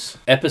Wars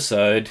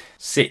Episode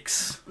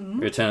 6,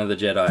 Return of the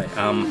Jedi.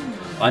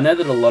 I know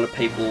that a lot of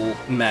people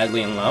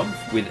madly in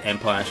love with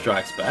Empire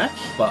Strikes Back,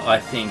 but I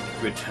think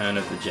Return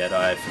of the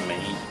Jedi for me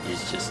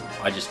is just,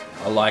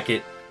 I like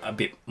it a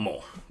bit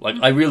more. Like,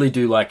 I really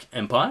do like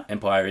Empire.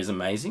 Empire is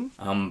amazing.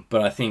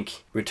 But I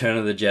think Return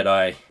of the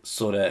Jedi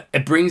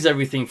it brings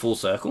everything full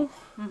circle.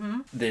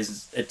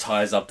 It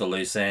ties up the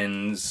loose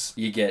ends.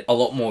 You get a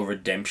lot more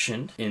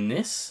redemption in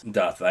this.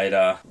 Darth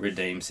Vader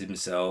redeems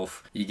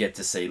himself. You get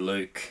to see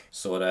Luke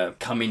sort of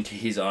come into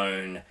his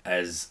own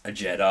as a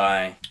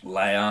Jedi.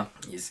 Leia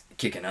is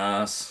kicking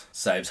ass,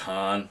 saves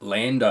Han.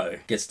 Lando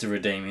gets to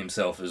redeem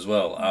himself as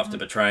well after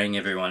betraying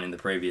everyone in the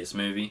previous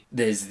movie.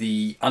 There's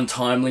the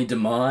untimely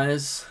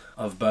demise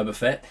of Boba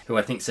Fett, who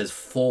I think says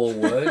 4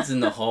 words in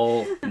the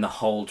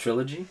whole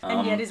trilogy.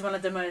 And yet is one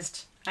of the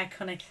most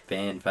iconic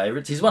fan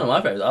favorites. He's one of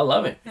my favorites. I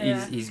love him.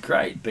 Yeah. He's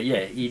great. But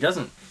yeah, he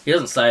doesn't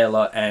say a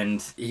lot,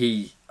 and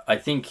I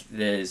think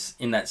there's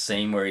in that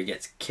scene where he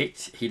gets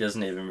kicked, he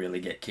doesn't even really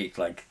get kicked.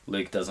 Like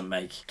Luke doesn't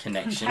make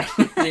connection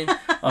with him.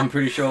 I'm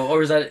pretty sure,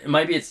 or is that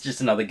maybe it's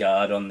just another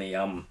guard on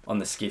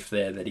the skiff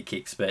there that he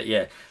kicks. But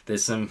yeah,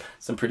 there's some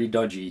pretty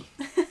dodgy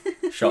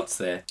shots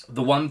there.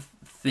 The one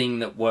thing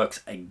that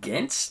works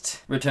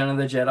against Return of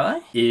the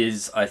Jedi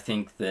is, I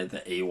think,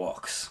 the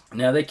Ewoks.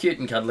 Now, they're cute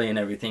and cuddly and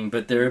everything,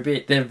 but they're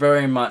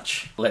very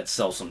much, let's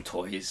sell some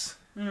toys.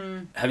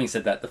 Having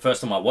said that, the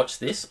first time I watched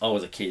this, I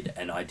was a kid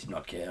and I did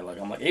not care. Like,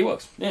 I'm like,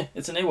 Ewoks, yeah,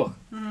 it's an Ewok.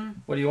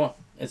 What do you want?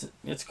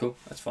 It's cool,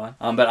 that's fine.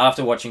 But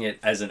after watching it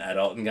as an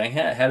adult and going,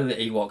 how do the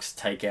Ewoks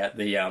take out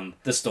the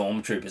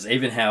stormtroopers?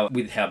 Even how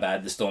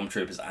bad the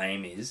stormtroopers'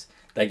 aim is,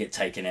 they get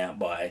taken out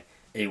by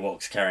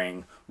Ewoks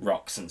carrying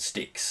rocks and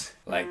sticks.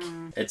 Like,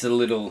 it's a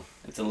little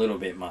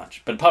bit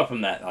much. But apart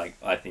from that, like,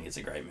 I think it's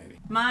a great movie.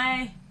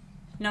 My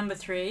number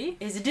 3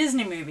 is a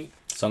Disney movie.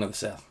 Song of the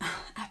South.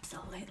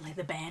 Absolutely,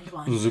 the band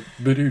one.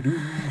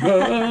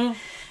 Zippity-doo.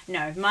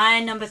 No, my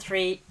number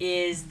 3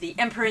 is The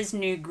Emperor's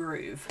New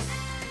Groove.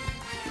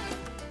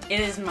 It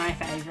is my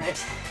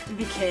favourite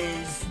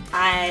because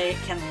I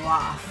can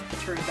laugh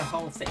through the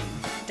whole thing.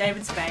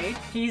 David Spade,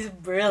 he's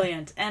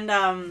brilliant. And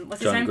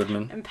what's his name? John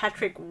Goodman. And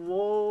Patrick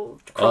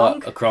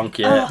Kronk. Kronk,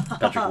 yeah.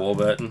 Patrick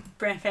Warburton.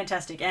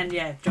 Fantastic. And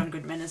yeah, John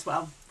Goodman as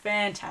well.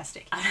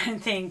 Fantastic. I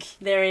don't think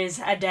there is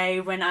a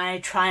day when I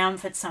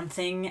triumph at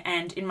something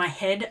and in my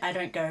head I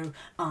don't go,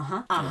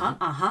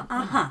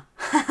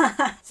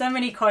 So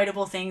many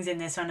quotable things in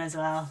this one as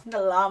well. The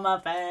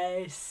llama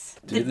face.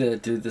 Do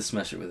the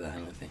smash it with a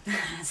hammer thing.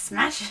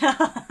 Smash it.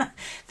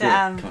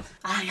 Come on.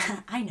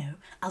 I know.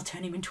 I'll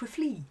turn him into a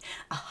flea.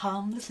 A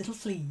harmless little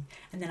flea.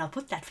 And then I'll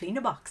put that flea in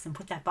a box and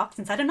put that box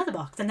inside another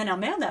box. And then I'll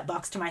mail that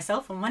box to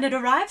myself. And when it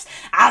arrives,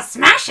 I'll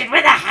smash it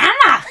with a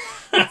hammer.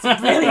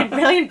 It's brilliant,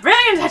 brilliant,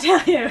 brilliant, I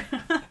tell you.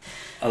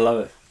 I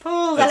love it.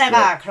 Pull the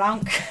lever,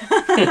 Kronk.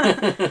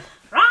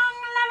 Wrong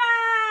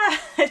lever.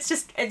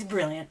 It's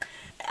brilliant.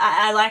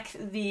 I like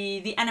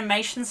the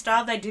animation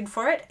style they did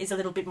for it is a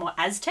little bit more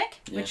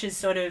Aztec, which is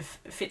sort of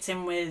fits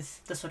in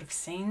with the sort of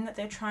scene that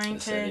they're trying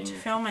to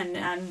film,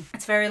 and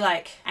it's very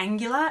like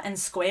angular and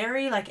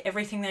squarey, like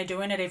everything they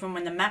do in it, even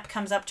when the map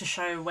comes up to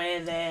show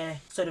where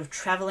they're sort of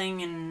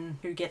travelling and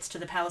who gets to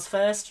the palace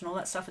first and all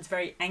that stuff. It's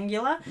very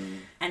angular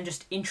and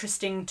just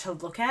interesting to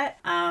look at.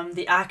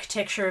 The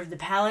architecture of the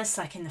palace,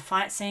 like in the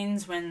fight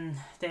scenes when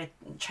they're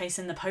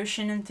chasing the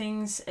potion and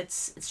things,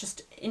 it's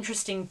just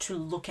interesting to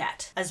look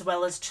at as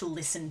well as to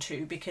listen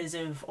to because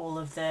of all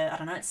of the, I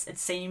don't know, it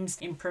seems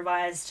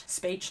improvised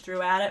speech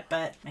throughout it,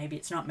 but maybe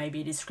it's not,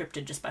 maybe it is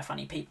scripted just by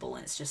funny people,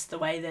 and it's just the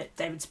way that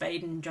David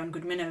Spade and John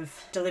Goodman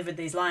have delivered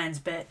these lines.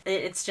 But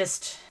it's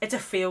a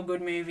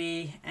feel-good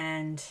movie,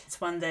 and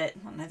it's one that,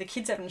 I don't know, the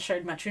kids haven't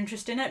showed much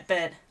interest in it,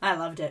 but I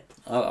loved it.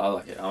 I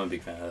like it. I'm a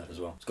big fan of that as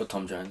well. It's got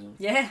Tom Jones in it.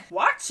 Yeah.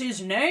 What's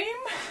his name?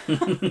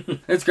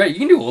 It's great. You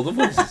can do all the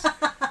voices.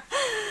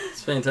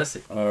 It's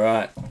fantastic.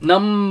 Alright.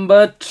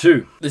 Number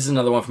 2. This is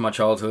another one from my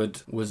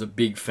childhood. Was a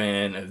big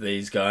fan of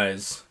these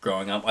guys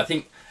growing up. I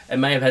think it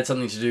may have had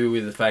something to do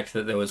with the fact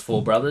that there was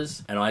 4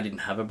 brothers and I didn't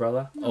have a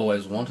brother.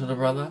 Always wanted a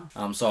brother.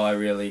 So I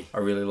really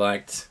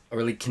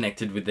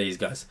connected with these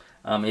guys.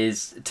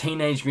 Is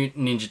Teenage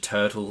Mutant Ninja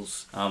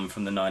Turtles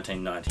from the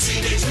 1990s.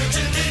 Teenage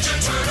Mutant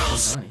Ninja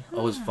Turtles!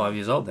 I was 5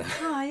 years old then.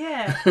 Oh,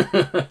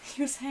 yeah.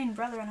 You were saying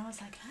brother and I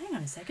was like, hang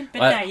on a second.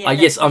 But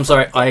yes, I'm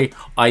sorry.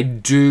 I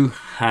do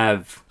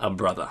have a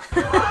brother.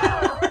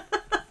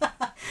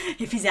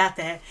 If he's out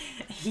there,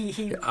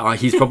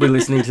 he's probably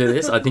listening to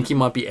this. I think he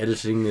might be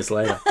editing this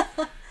later.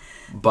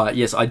 But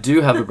yes, I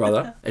do have a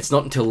brother. It's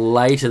not until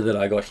later that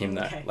I got him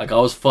though. Okay. Like I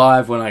was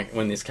 5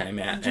 when this came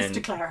out. Just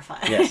to clarify.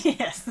 Yes.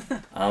 Yes.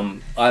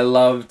 I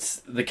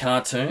loved the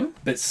cartoon,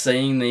 but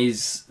seeing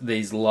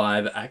these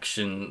live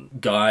action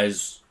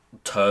guys,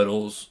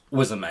 turtles,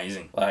 was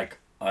amazing. Like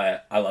I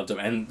loved them,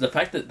 and the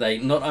fact that they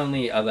not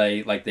only are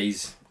they like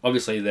these.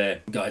 Obviously,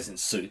 they're guys in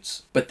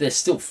suits, but they're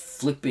still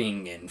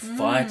flipping and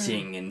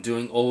fighting and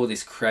doing all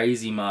this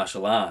crazy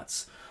martial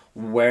arts,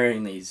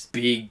 wearing these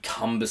big,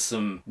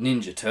 cumbersome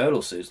Ninja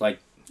Turtle suits. Like,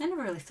 I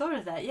never really thought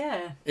of that,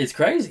 yeah. It's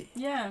crazy.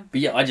 Yeah. But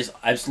yeah, I just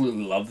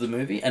absolutely love the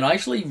movie, and I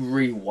actually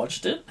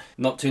rewatched it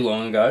not too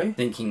long ago,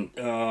 thinking,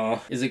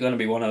 oh, is it going to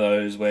be one of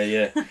those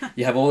where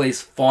you have all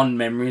these fond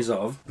memories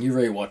of, you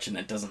rewatch and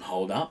it doesn't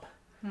hold up?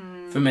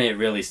 For me, it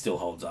really still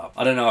holds up.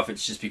 I don't know if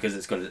it's just because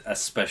it's got a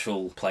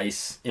special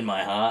place in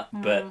my heart,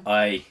 but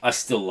I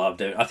still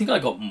loved it. I think I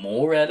got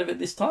more out of it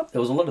this time.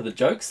 There was a lot of the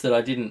jokes that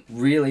I didn't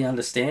really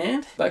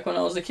understand back when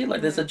I was a kid.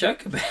 Like, there's a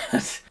joke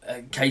about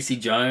Casey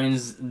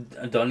Jones.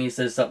 Donnie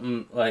says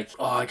something like,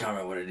 I can't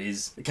remember what it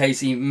is.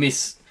 Casey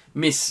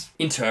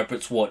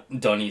misinterprets what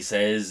Donnie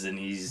says, and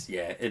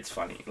it's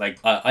funny. Like,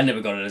 I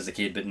never got it as a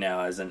kid, but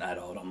now as an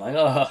adult, I'm like,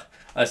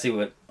 I see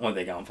what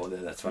they're going for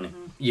there. That's funny.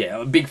 Yeah,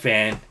 I'm a big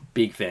fan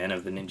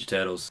of the Ninja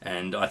Turtles,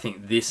 and I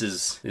think this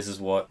is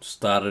what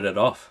started it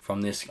off.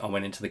 From this, I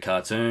went into the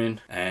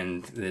cartoon,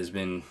 and there's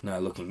been no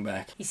looking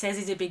back. He says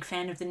he's a big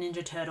fan of the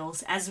Ninja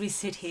Turtles. As we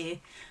sit here,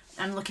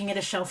 I'm looking at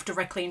a shelf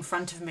directly in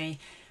front of me,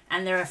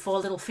 and there are 4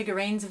 little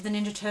figurines of the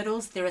Ninja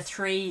Turtles. There are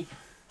 3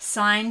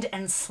 signed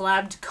and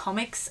slabbed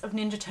comics of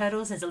Ninja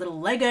Turtles. There's a little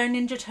Lego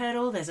Ninja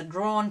Turtle. There's a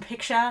drawn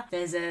picture.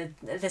 There's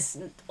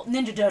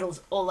Ninja Turtles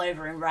all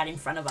over him right in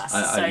front of us.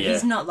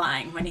 He's not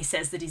lying when he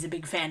says that he's a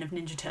big fan of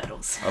Ninja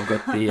Turtles. I've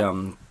got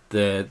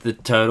the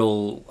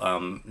turtle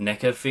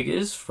NECA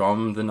figures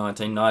from the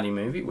 1990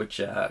 movie, which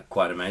are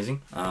quite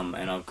amazing.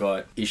 And I've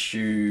got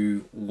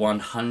issue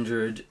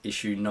 100,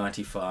 issue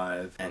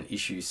 95, and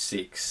issue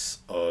 6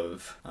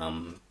 of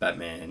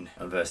Batman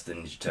vs. the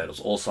Ninja Turtles,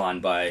 all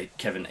signed by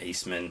Kevin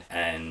Eastman,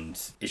 and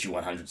issue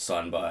 100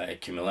 signed by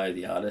Camillo,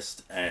 the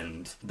artist,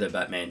 and the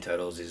Batman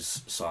Turtles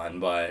is signed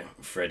by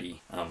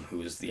Freddie, who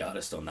was the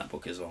artist on that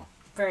book as well.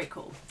 Very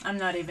cool. I'm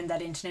not even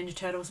that into Ninja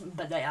Turtles,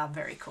 but they are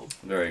very cool.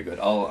 Very good.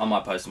 I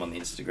might post them on the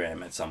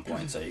Instagram at some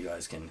point so you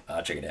guys can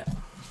check it out.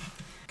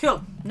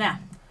 Cool. Now,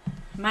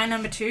 my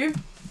number 2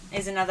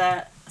 is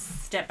another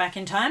step back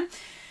in time.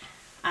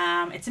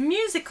 It's a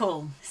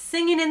musical,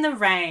 Singing in the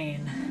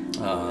Rain.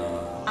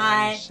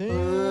 I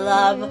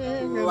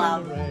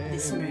love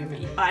this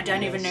movie. I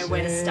don't even know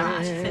where to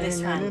start for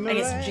this one. I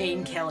guess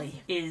Gene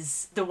Kelly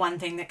is the one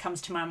thing that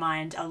comes to my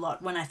mind a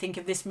lot when I think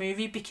of this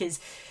movie, because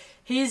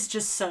he's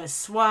just so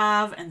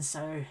suave and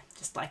so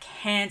just like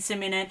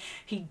handsome in it.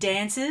 He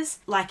dances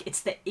like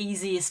it's the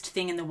easiest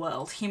thing in the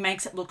world. He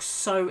makes it look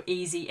so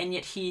easy, and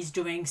yet he's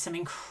doing some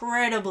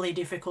incredibly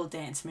difficult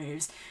dance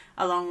moves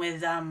along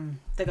with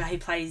the guy who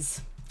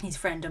plays his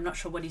friend. I'm not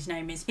sure what his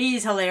name is. He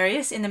is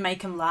hilarious in the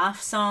Make 'Em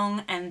Laugh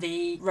song and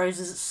the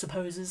Roses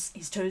Supposes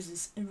His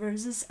Toes and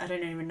Roses. I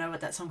don't even know what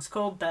that song's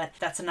called, but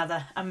that's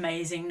another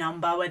amazing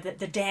number where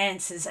the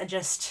dances are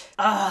just,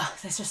 they're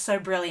just so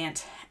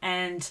brilliant.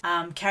 And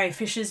Carrie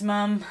Fisher's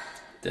mum,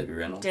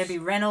 Debbie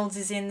Reynolds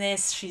is in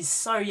this. She's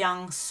so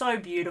young, so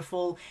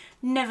beautiful,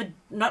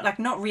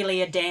 not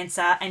really a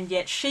dancer, and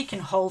yet she can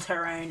hold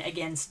her own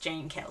against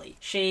Gene Kelly.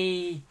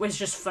 She was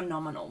just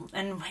phenomenal.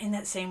 And in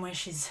that scene where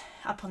she's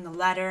up on the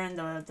ladder and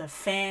the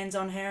fans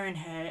on her and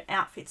her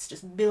outfit's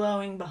just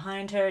billowing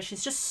behind her,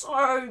 she's just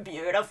so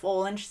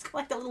beautiful, and she's got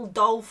like the little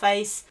doll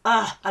face.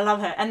 I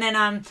love her. And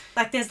then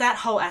there's that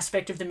whole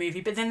aspect of the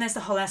movie, but then there's the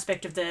whole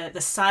aspect of the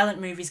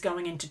silent movies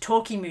going into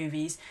talkie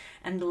movies,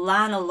 and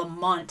Lana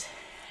Lamont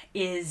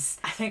is,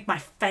 I think, my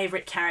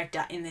favourite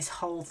character in this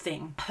whole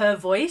thing. Her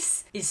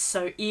voice is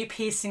so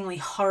ear-piercingly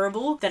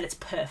horrible that it's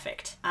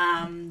perfect.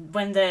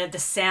 When the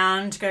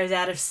sound goes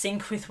out of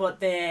sync with what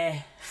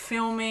they're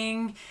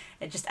filming,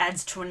 it just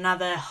adds to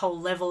another whole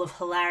level of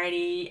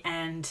hilarity,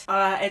 and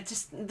it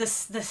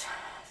just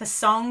the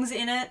songs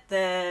in it,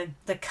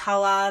 the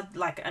colour,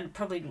 and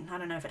probably, I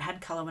don't know if it had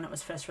colour when it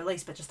was first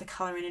released, but just the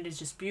colour in it is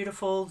just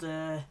beautiful.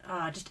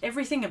 Just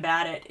everything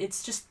about it,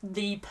 it's just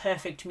the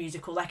perfect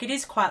musical. Like, it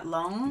is quite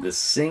long. The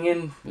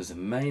singing was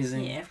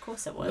amazing. Yeah, of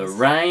course it was. The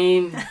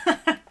rain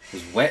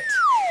was wet.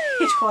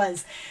 It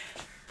was.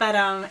 But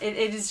it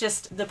is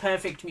just the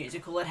perfect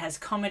musical. It has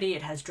comedy,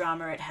 it has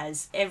drama, it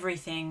has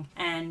everything.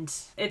 And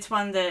it's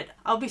one that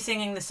I'll be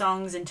singing the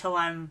songs until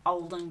I'm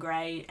old and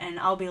grey, and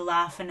I'll be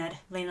laughing at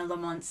Lena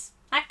Lamont's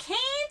 "I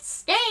can't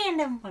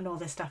stand him" and all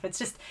this stuff. It's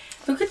just...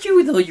 Look at you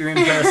with all your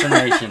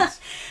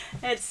impersonations.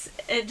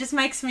 It just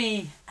makes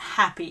me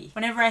happy.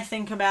 Whenever I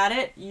think about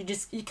it,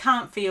 you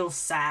can't feel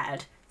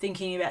sad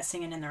thinking about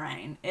Singing in the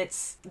Rain.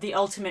 It's the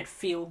ultimate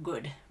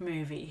feel-good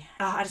movie.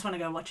 I just want to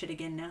go watch it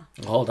again now.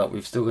 Hold up,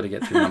 we've still got to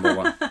get through number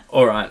 1.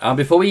 All right,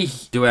 before we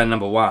do our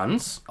number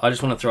 1s, I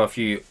just want to throw a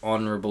few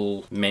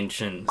honourable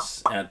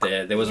mentions out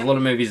there. There was a lot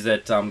of movies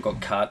that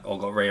got cut or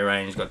got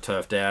rearranged, got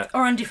turfed out.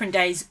 Or on different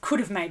days could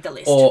have made the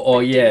list.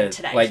 Or yeah,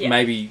 today.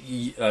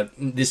 Maybe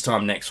this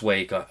time next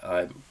week,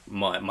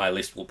 my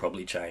list will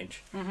probably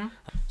change. Mm-hmm.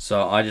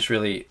 So I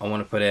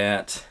want to put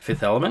out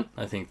Fifth Element.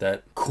 I think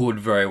that could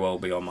very well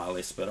be on my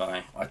list, but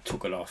I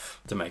took it off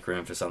to make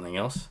room for something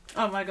else.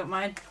 Oh, I got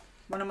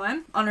one of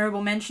mine.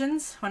 Honourable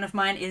mentions. One of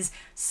mine is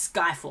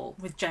Skyfall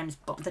with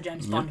the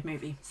James Bond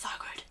movie. So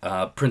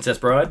good. Princess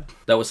Bride.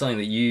 That was something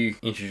that you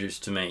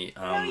introduced to me.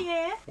 Oh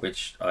yeah.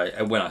 Which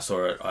when I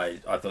saw it, I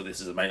thought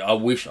this is amazing. I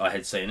wish I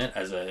had seen it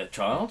as a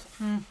child.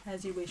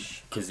 As you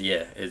wish. Because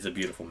it's a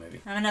beautiful movie.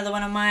 Another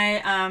one of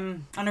my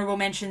honourable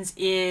mentions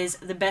is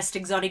The Best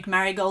Exotic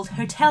Marigold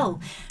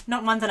Hotel.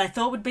 Not one that I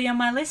thought would be on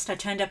my list. I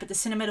turned up at the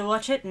cinema to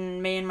watch it,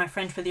 and me and my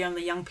friend were the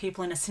only young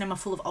people in a cinema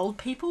full of old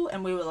people,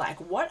 and we were like,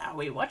 what are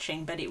we watching?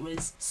 thing, but it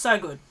was so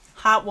good.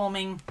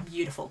 Heartwarming,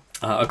 beautiful.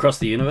 Across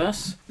the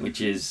Universe,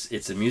 which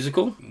it's a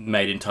musical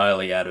made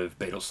entirely out of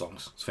Beatles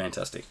songs. It's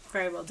fantastic.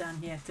 Very well done.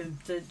 Yeah,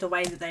 the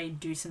way that they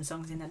do some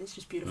songs in that is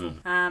just beautiful.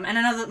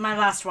 And my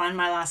last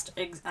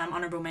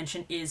honourable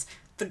mention is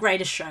The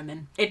Greatest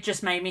Showman. It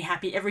just made me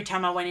happy every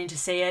time I went in to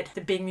see it.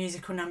 The big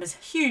musical numbers.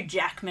 Hugh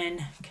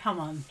Jackman, come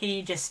on.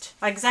 He just,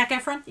 like Zac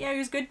Efron, yeah, he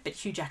was good, but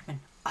Hugh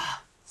Jackman,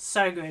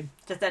 so good.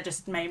 That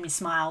just made me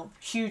smile.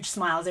 Huge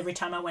smiles every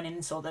time I went in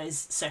and saw those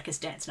circus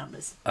dance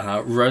numbers.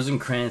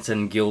 Rosencrantz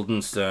and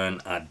Guildenstern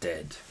Are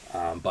Dead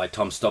by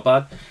Tom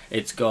Stoppard.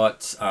 It's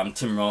got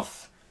Tim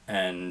Roth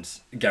and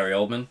Gary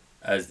Oldman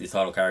as the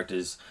title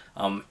characters.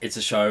 It's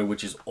a show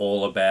which is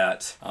all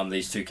about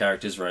these two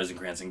characters,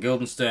 Rosencrantz and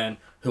Guildenstern,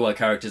 who are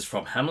characters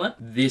from Hamlet.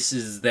 This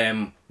is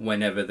them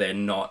whenever they're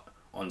not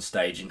on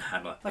stage in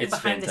Hamlet. Like it's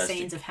behind fantastic. the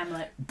scenes of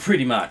Hamlet.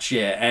 Pretty much,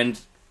 yeah. And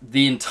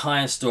the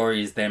entire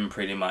story is them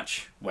pretty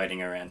much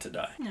waiting around to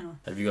die. No.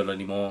 Have you got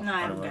any more? No,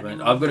 I haven't got any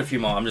more. I've got a few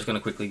more. I'm just going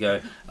to quickly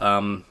go.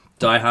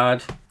 Die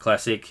Hard,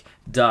 classic.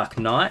 Dark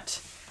Knight.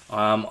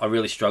 I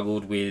really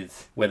struggled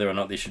with whether or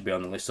not this should be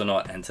on the list or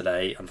not, and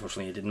today,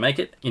 unfortunately, it didn't make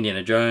it.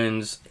 Indiana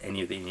Jones,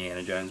 any of the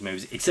Indiana Jones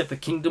movies, except for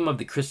Kingdom of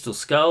the Crystal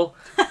Skull.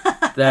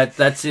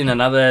 That's in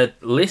another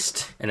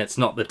list, and it's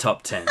not the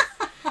top 10.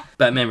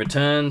 Batman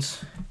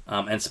Returns.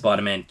 And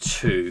Spider-Man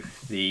 2,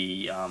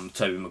 the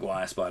Tobey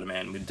Maguire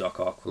Spider-Man with Doc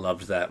Ock.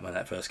 Loved that when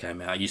that first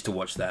came out. I used to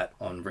watch that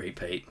on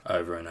repeat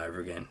over and over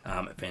again.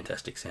 A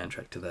fantastic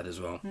soundtrack to that as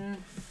well.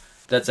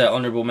 That's our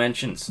honourable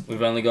mentions.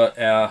 We've only got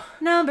our...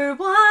 Number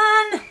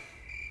 1!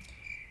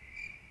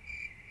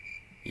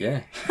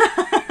 Yeah.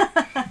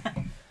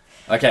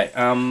 Okay,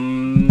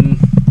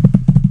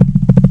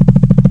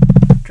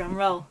 Drum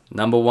roll.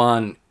 number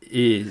 1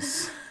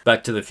 is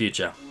Back to the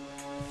Future.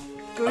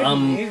 Good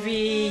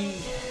movie.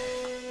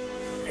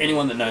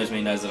 Anyone that knows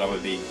me knows that I'm a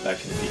big Back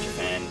to the Future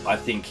fan. I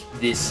think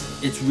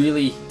it's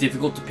really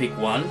difficult to pick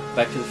one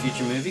Back to the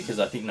Future movie because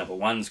I think number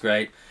 1's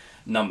great,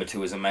 number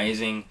 2 is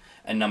amazing,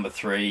 and number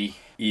 3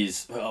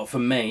 is, well, for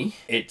me,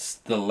 it's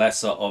the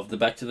lesser of the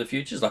Back to the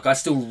Futures. Like, I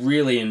still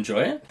really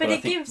enjoy it, but I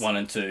think 1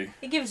 and 2...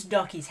 It gives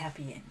Doc his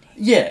happy ending.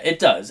 Yeah, it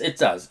does.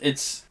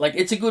 It's like,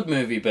 it's a good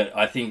movie, but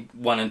I think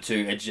 1 and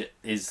 2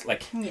 is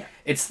like... Yeah.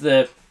 It's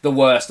the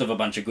worst of a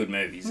bunch of good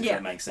movies, if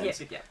that makes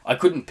sense. Yeah. I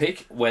couldn't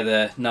pick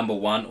whether number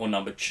 1 or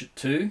number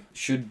 2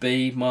 should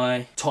be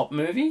my top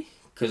movie,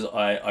 because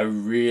I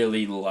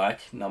really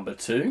like number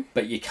 2,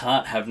 but you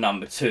can't have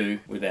number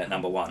 2 without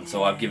number 1.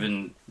 So I've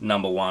given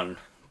number 1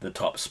 the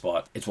top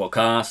spot. It's well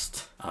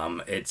cast.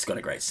 It's got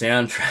a great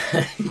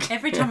soundtrack.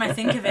 Every time I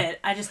think of it,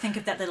 I just think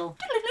of that little...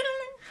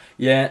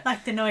 Yeah.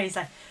 Like the noise,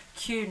 like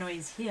cue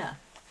noise here.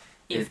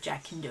 If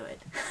Jack can do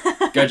it.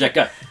 Go, Jack,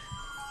 go.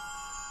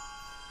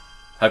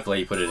 Hopefully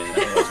you put it in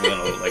there, otherwise we're going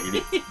to look like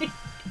idiots.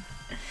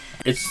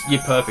 It's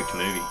your perfect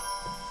movie,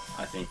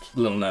 I think.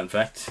 Little known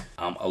fact,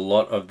 a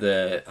lot of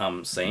the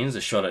scenes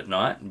are shot at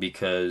night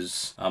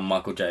because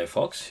Michael J.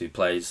 Fox, who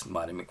plays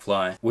Marty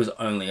McFly, was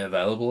only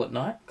available at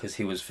night because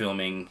he was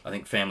filming, I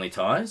think, Family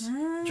Ties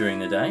during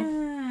the day.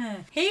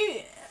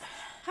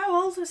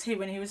 How old was he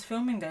when he was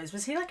filming those?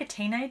 Was he like a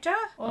teenager?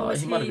 Or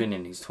was he might have been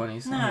in his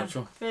 20s, I'm not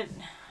sure. But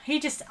he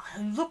just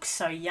looks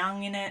so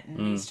young in it,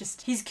 and it's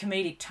just his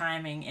comedic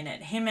timing in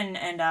it. Him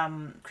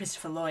and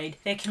Christopher Lloyd,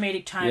 their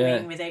comedic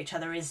timing with each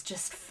other is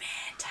just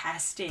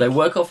fantastic. They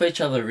work off each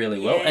other really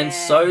well, and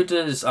so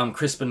does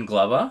Crispin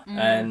Glover.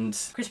 And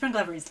Crispin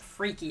Glover is the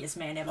freakiest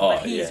man ever,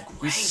 but he's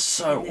great. He's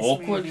so in this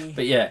awkward, movie.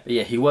 but yeah,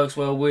 he works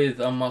well with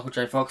Michael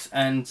J. Fox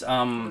and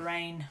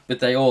Rain. But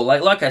they all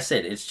like I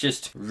said, it's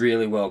just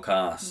really well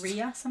cast.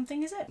 Rhea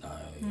something, is it?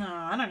 No,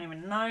 I don't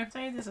even know.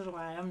 See, this is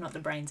why I'm not the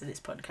brains of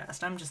this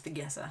podcast. I'm just the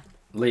guesser.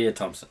 Leah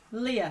Thompson.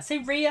 Leah. See,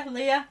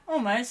 Leah,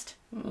 almost.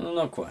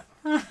 Not quite.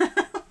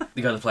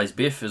 The guy that plays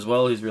Biff as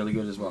well is really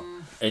good as well.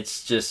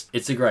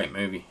 It's a great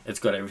movie. It's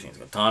got everything. It's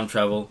got time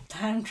travel.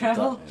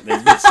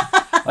 There's bits.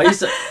 I used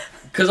to,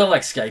 because I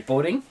like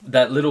skateboarding,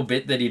 that little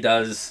bit that he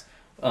does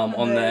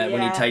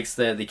when he takes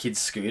the kid's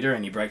scooter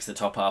and he breaks the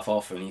top half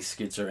off and he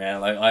scoots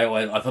around. Like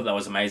I thought that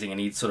was amazing, and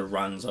he sort of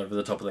runs over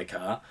the top of the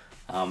car.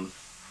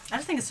 I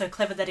just think it's so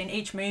clever that in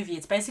each movie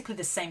it's basically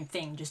the same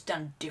thing, just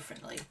done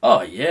differently.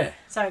 Oh, yeah.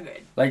 So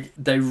good. Like,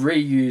 they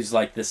reuse,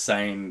 like, the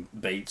same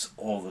beats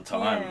all the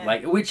time. Yeah.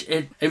 Like, which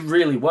it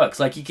really works.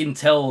 Like, you can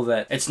tell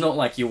that it's not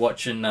like you're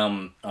watching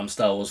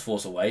Star Wars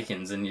Force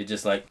Awakens and you're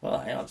just like, well,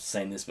 I've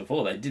seen this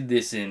before. They did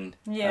this in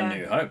A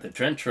New Hope, the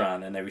trench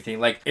run and everything.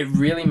 Like, it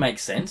really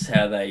makes sense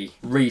how they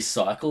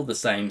recycle the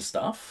same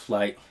stuff.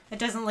 Like... It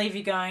doesn't leave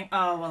you going,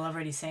 oh, well, I've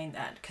already seen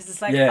that. Because it's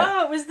like,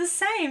 oh, it was the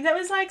same. That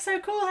was, like, so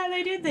cool how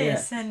they did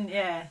this. And,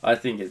 I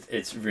think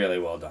it's really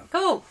well done.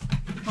 Cool.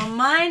 Well,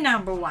 my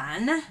number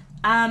one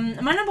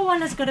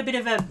has got a bit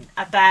of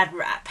a bad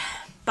rap,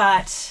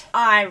 but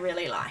I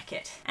really like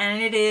it.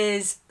 And it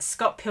is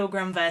Scott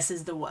Pilgrim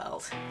versus the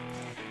World.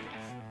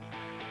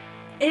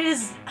 It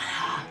is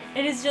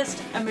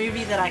just a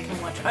movie that I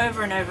can watch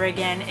over and over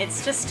again.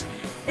 It's just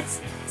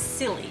it's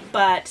silly,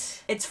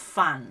 but it's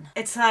fun.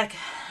 It's like,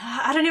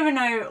 I don't even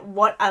know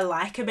what I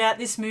like about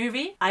this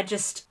movie. I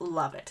just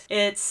love it.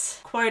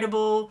 It's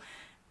quotable.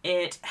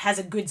 It has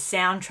a good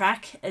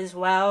soundtrack as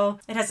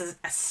well. It has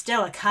a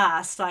stellar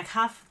cast. Like,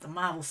 half of the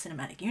Marvel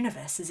Cinematic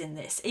Universe is in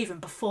this, even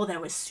before there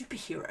were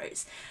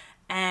superheroes.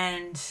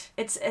 And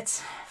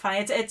it's funny.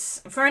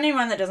 It's for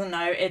anyone that doesn't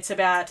know, it's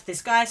about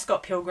this guy,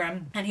 Scott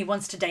Pilgrim, and he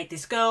wants to date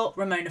this girl,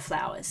 Ramona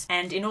Flowers.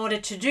 And in order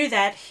to do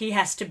that, he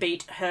has to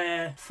defeat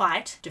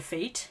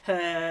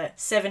her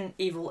 7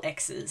 evil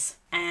exes.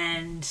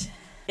 And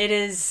it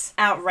is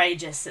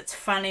outrageous. It's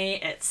funny.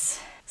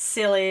 It's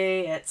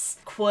silly. It's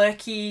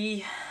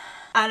quirky.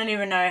 I don't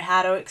even know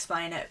how to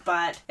explain it,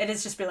 but it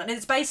is just brilliant.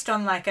 It's based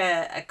on like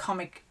a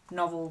comic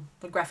novel,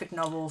 the graphic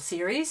novel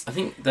series. I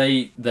think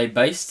they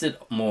based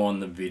it more on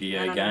the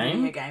video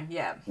game,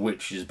 yeah.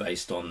 which is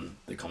based on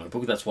the comic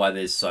book. That's why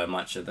there's so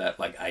much of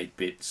that like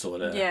 8-bit sort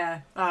of.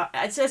 Yeah,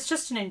 it's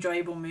just an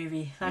enjoyable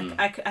movie.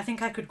 Like I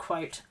think I could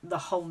quote the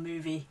whole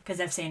movie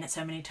because I've seen it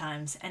so many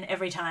times, and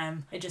every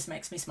time it just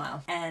makes me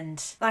smile.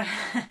 And like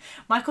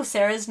Michael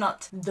Cera's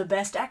not the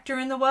best actor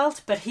in the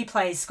world, but he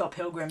plays Scott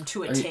Pilgrim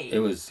to a T.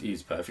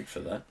 He's perfect for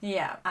that.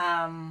 Yeah.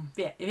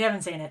 Yeah. If you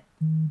haven't seen it,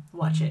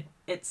 watch it.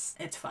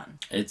 It's fun.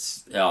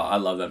 I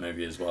love that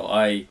movie as well.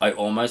 I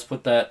almost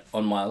put that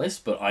on my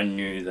list, but I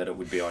knew that it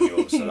would be on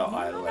yours, so that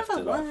I left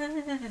it off.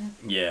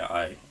 Yeah,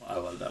 I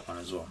love that one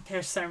as well.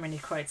 There's so many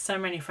quotes, so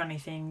many funny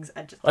things.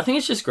 I think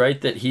it's just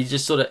great that he's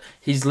just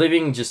he's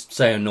living just,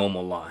 say, a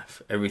normal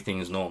life. Everything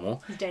is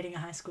normal. He's dating a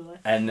high schooler.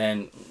 And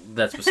then,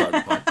 that's beside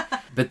the point.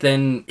 But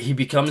then he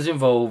becomes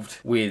involved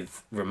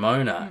with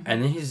Ramona,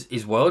 and then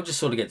his world just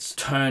sort of gets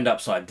turned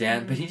upside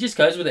down. But he just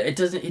goes with it.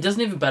 He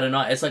doesn't even bat an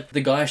eye. It's like the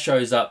guy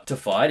shows up to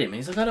fight him.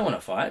 He's like, I don't want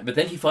to fight. But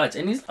then he fights,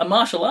 and he's a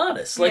martial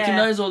artist. Like, he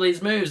knows all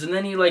these moves. And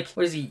then he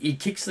he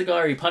kicks the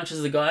guy, or he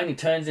punches the guy, and he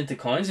turns into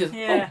coins. He's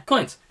oh,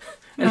 coins.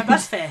 No,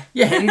 that's fair.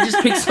 Yeah, and he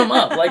just picks them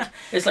up. Like,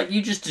 it's like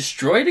you just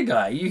destroyed a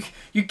guy.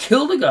 You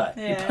killed a guy.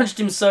 Yeah. You punched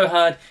him so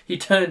hard, he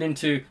turned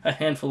into a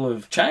handful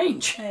of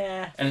change.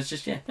 Yeah. And it's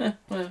just, well.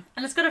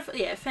 And it's got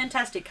a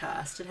fantastic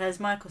cast. It has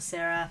Michael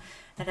Cera.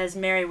 It has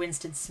Mary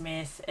Winston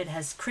Smith. It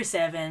has Chris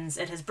Evans.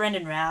 It has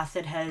Brendan Routh.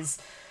 It has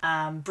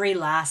Brie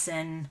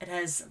Larson. It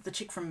has the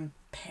chick from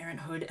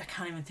Parenthood. I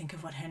can't even think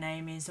of what her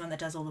name is. The one that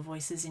does all the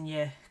voices in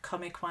your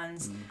comic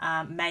ones.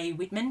 Mae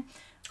Whitman.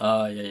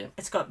 Yeah.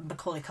 It's got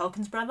Macaulay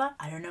Culkin's brother.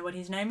 I don't know what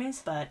his name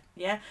is, but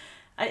yeah.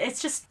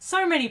 It's just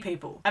so many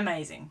people.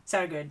 Amazing.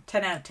 So good.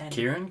 10 out of 10.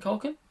 Kieran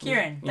Culkin?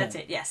 Kieran, that's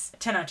it, yes.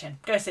 10 out of 10.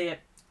 Go see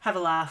it. Have a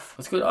laugh.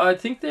 That's good. I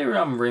think they're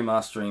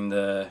remastering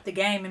the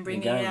game and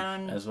bringing it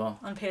out as well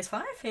on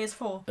PS5,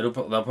 PS4. They'll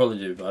probably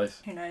do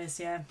both. Who knows?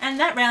 Yeah. And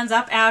that rounds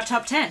up our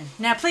top 10.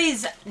 Now,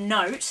 please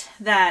note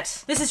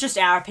that this is just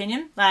our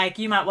opinion. Like,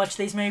 you might watch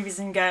these movies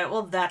and go,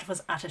 "Well, that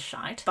was utter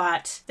shite."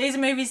 But these are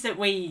movies that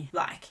we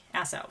like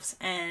ourselves,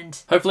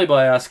 and hopefully,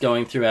 by us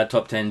going through our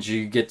top 10s,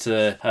 you get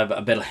to have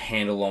a better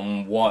handle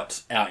on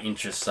what our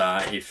interests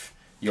are. If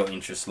your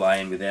interests lie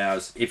in with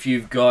ours. If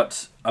you've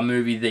got a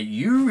movie that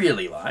you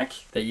really like,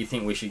 that you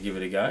think we should give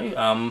it a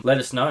go, let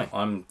us know.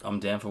 I'm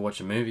down for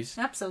watching movies.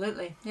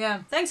 Absolutely.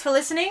 Yeah. Thanks for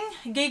listening,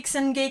 geeks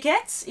and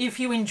geekettes. If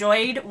you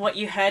enjoyed what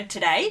you heard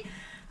today,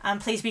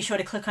 please be sure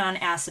to click on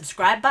our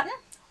subscribe button,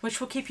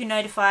 which will keep you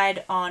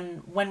notified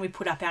on when we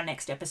put up our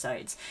next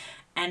episodes.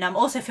 And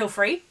also feel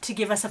free to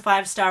give us a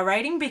 5-star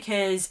rating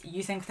because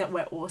you think that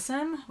we're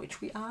awesome, which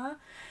we are.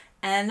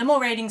 And the more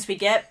ratings we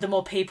get, the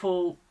more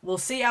people will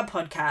see our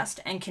podcast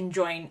and can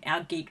join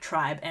our geek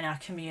tribe and our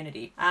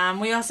community.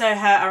 We also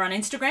are on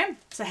Instagram,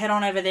 so head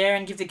on over there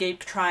and give the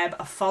Geek Tribe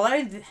a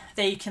follow.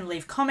 There you can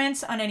leave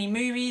comments on any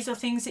movies or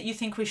things that you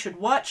think we should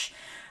watch.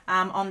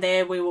 On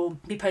there, we will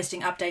be posting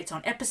updates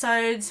on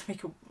episodes.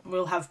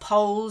 We'll have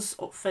polls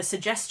for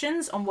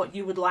suggestions on what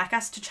you would like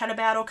us to chat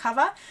about or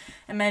cover,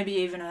 and maybe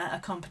even a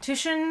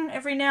competition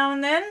every now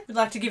and then. We'd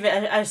like to give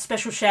a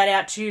special shout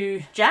out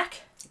to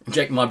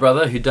Jack, my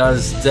brother, who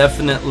does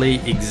definitely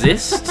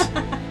exist.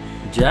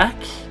 Jack,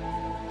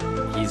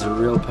 he's a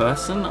real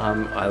person.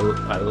 I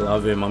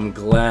love him. I'm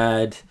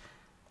glad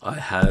I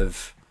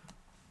have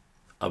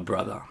a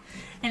brother.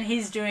 And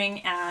he's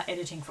doing our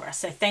editing for us,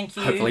 so thank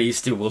you. Hopefully he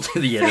still will do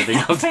the editing.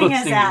 Helping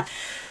us out.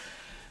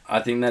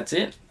 I think that's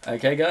it.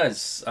 Okay,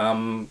 guys.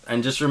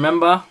 And just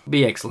remember,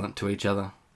 be excellent to each other.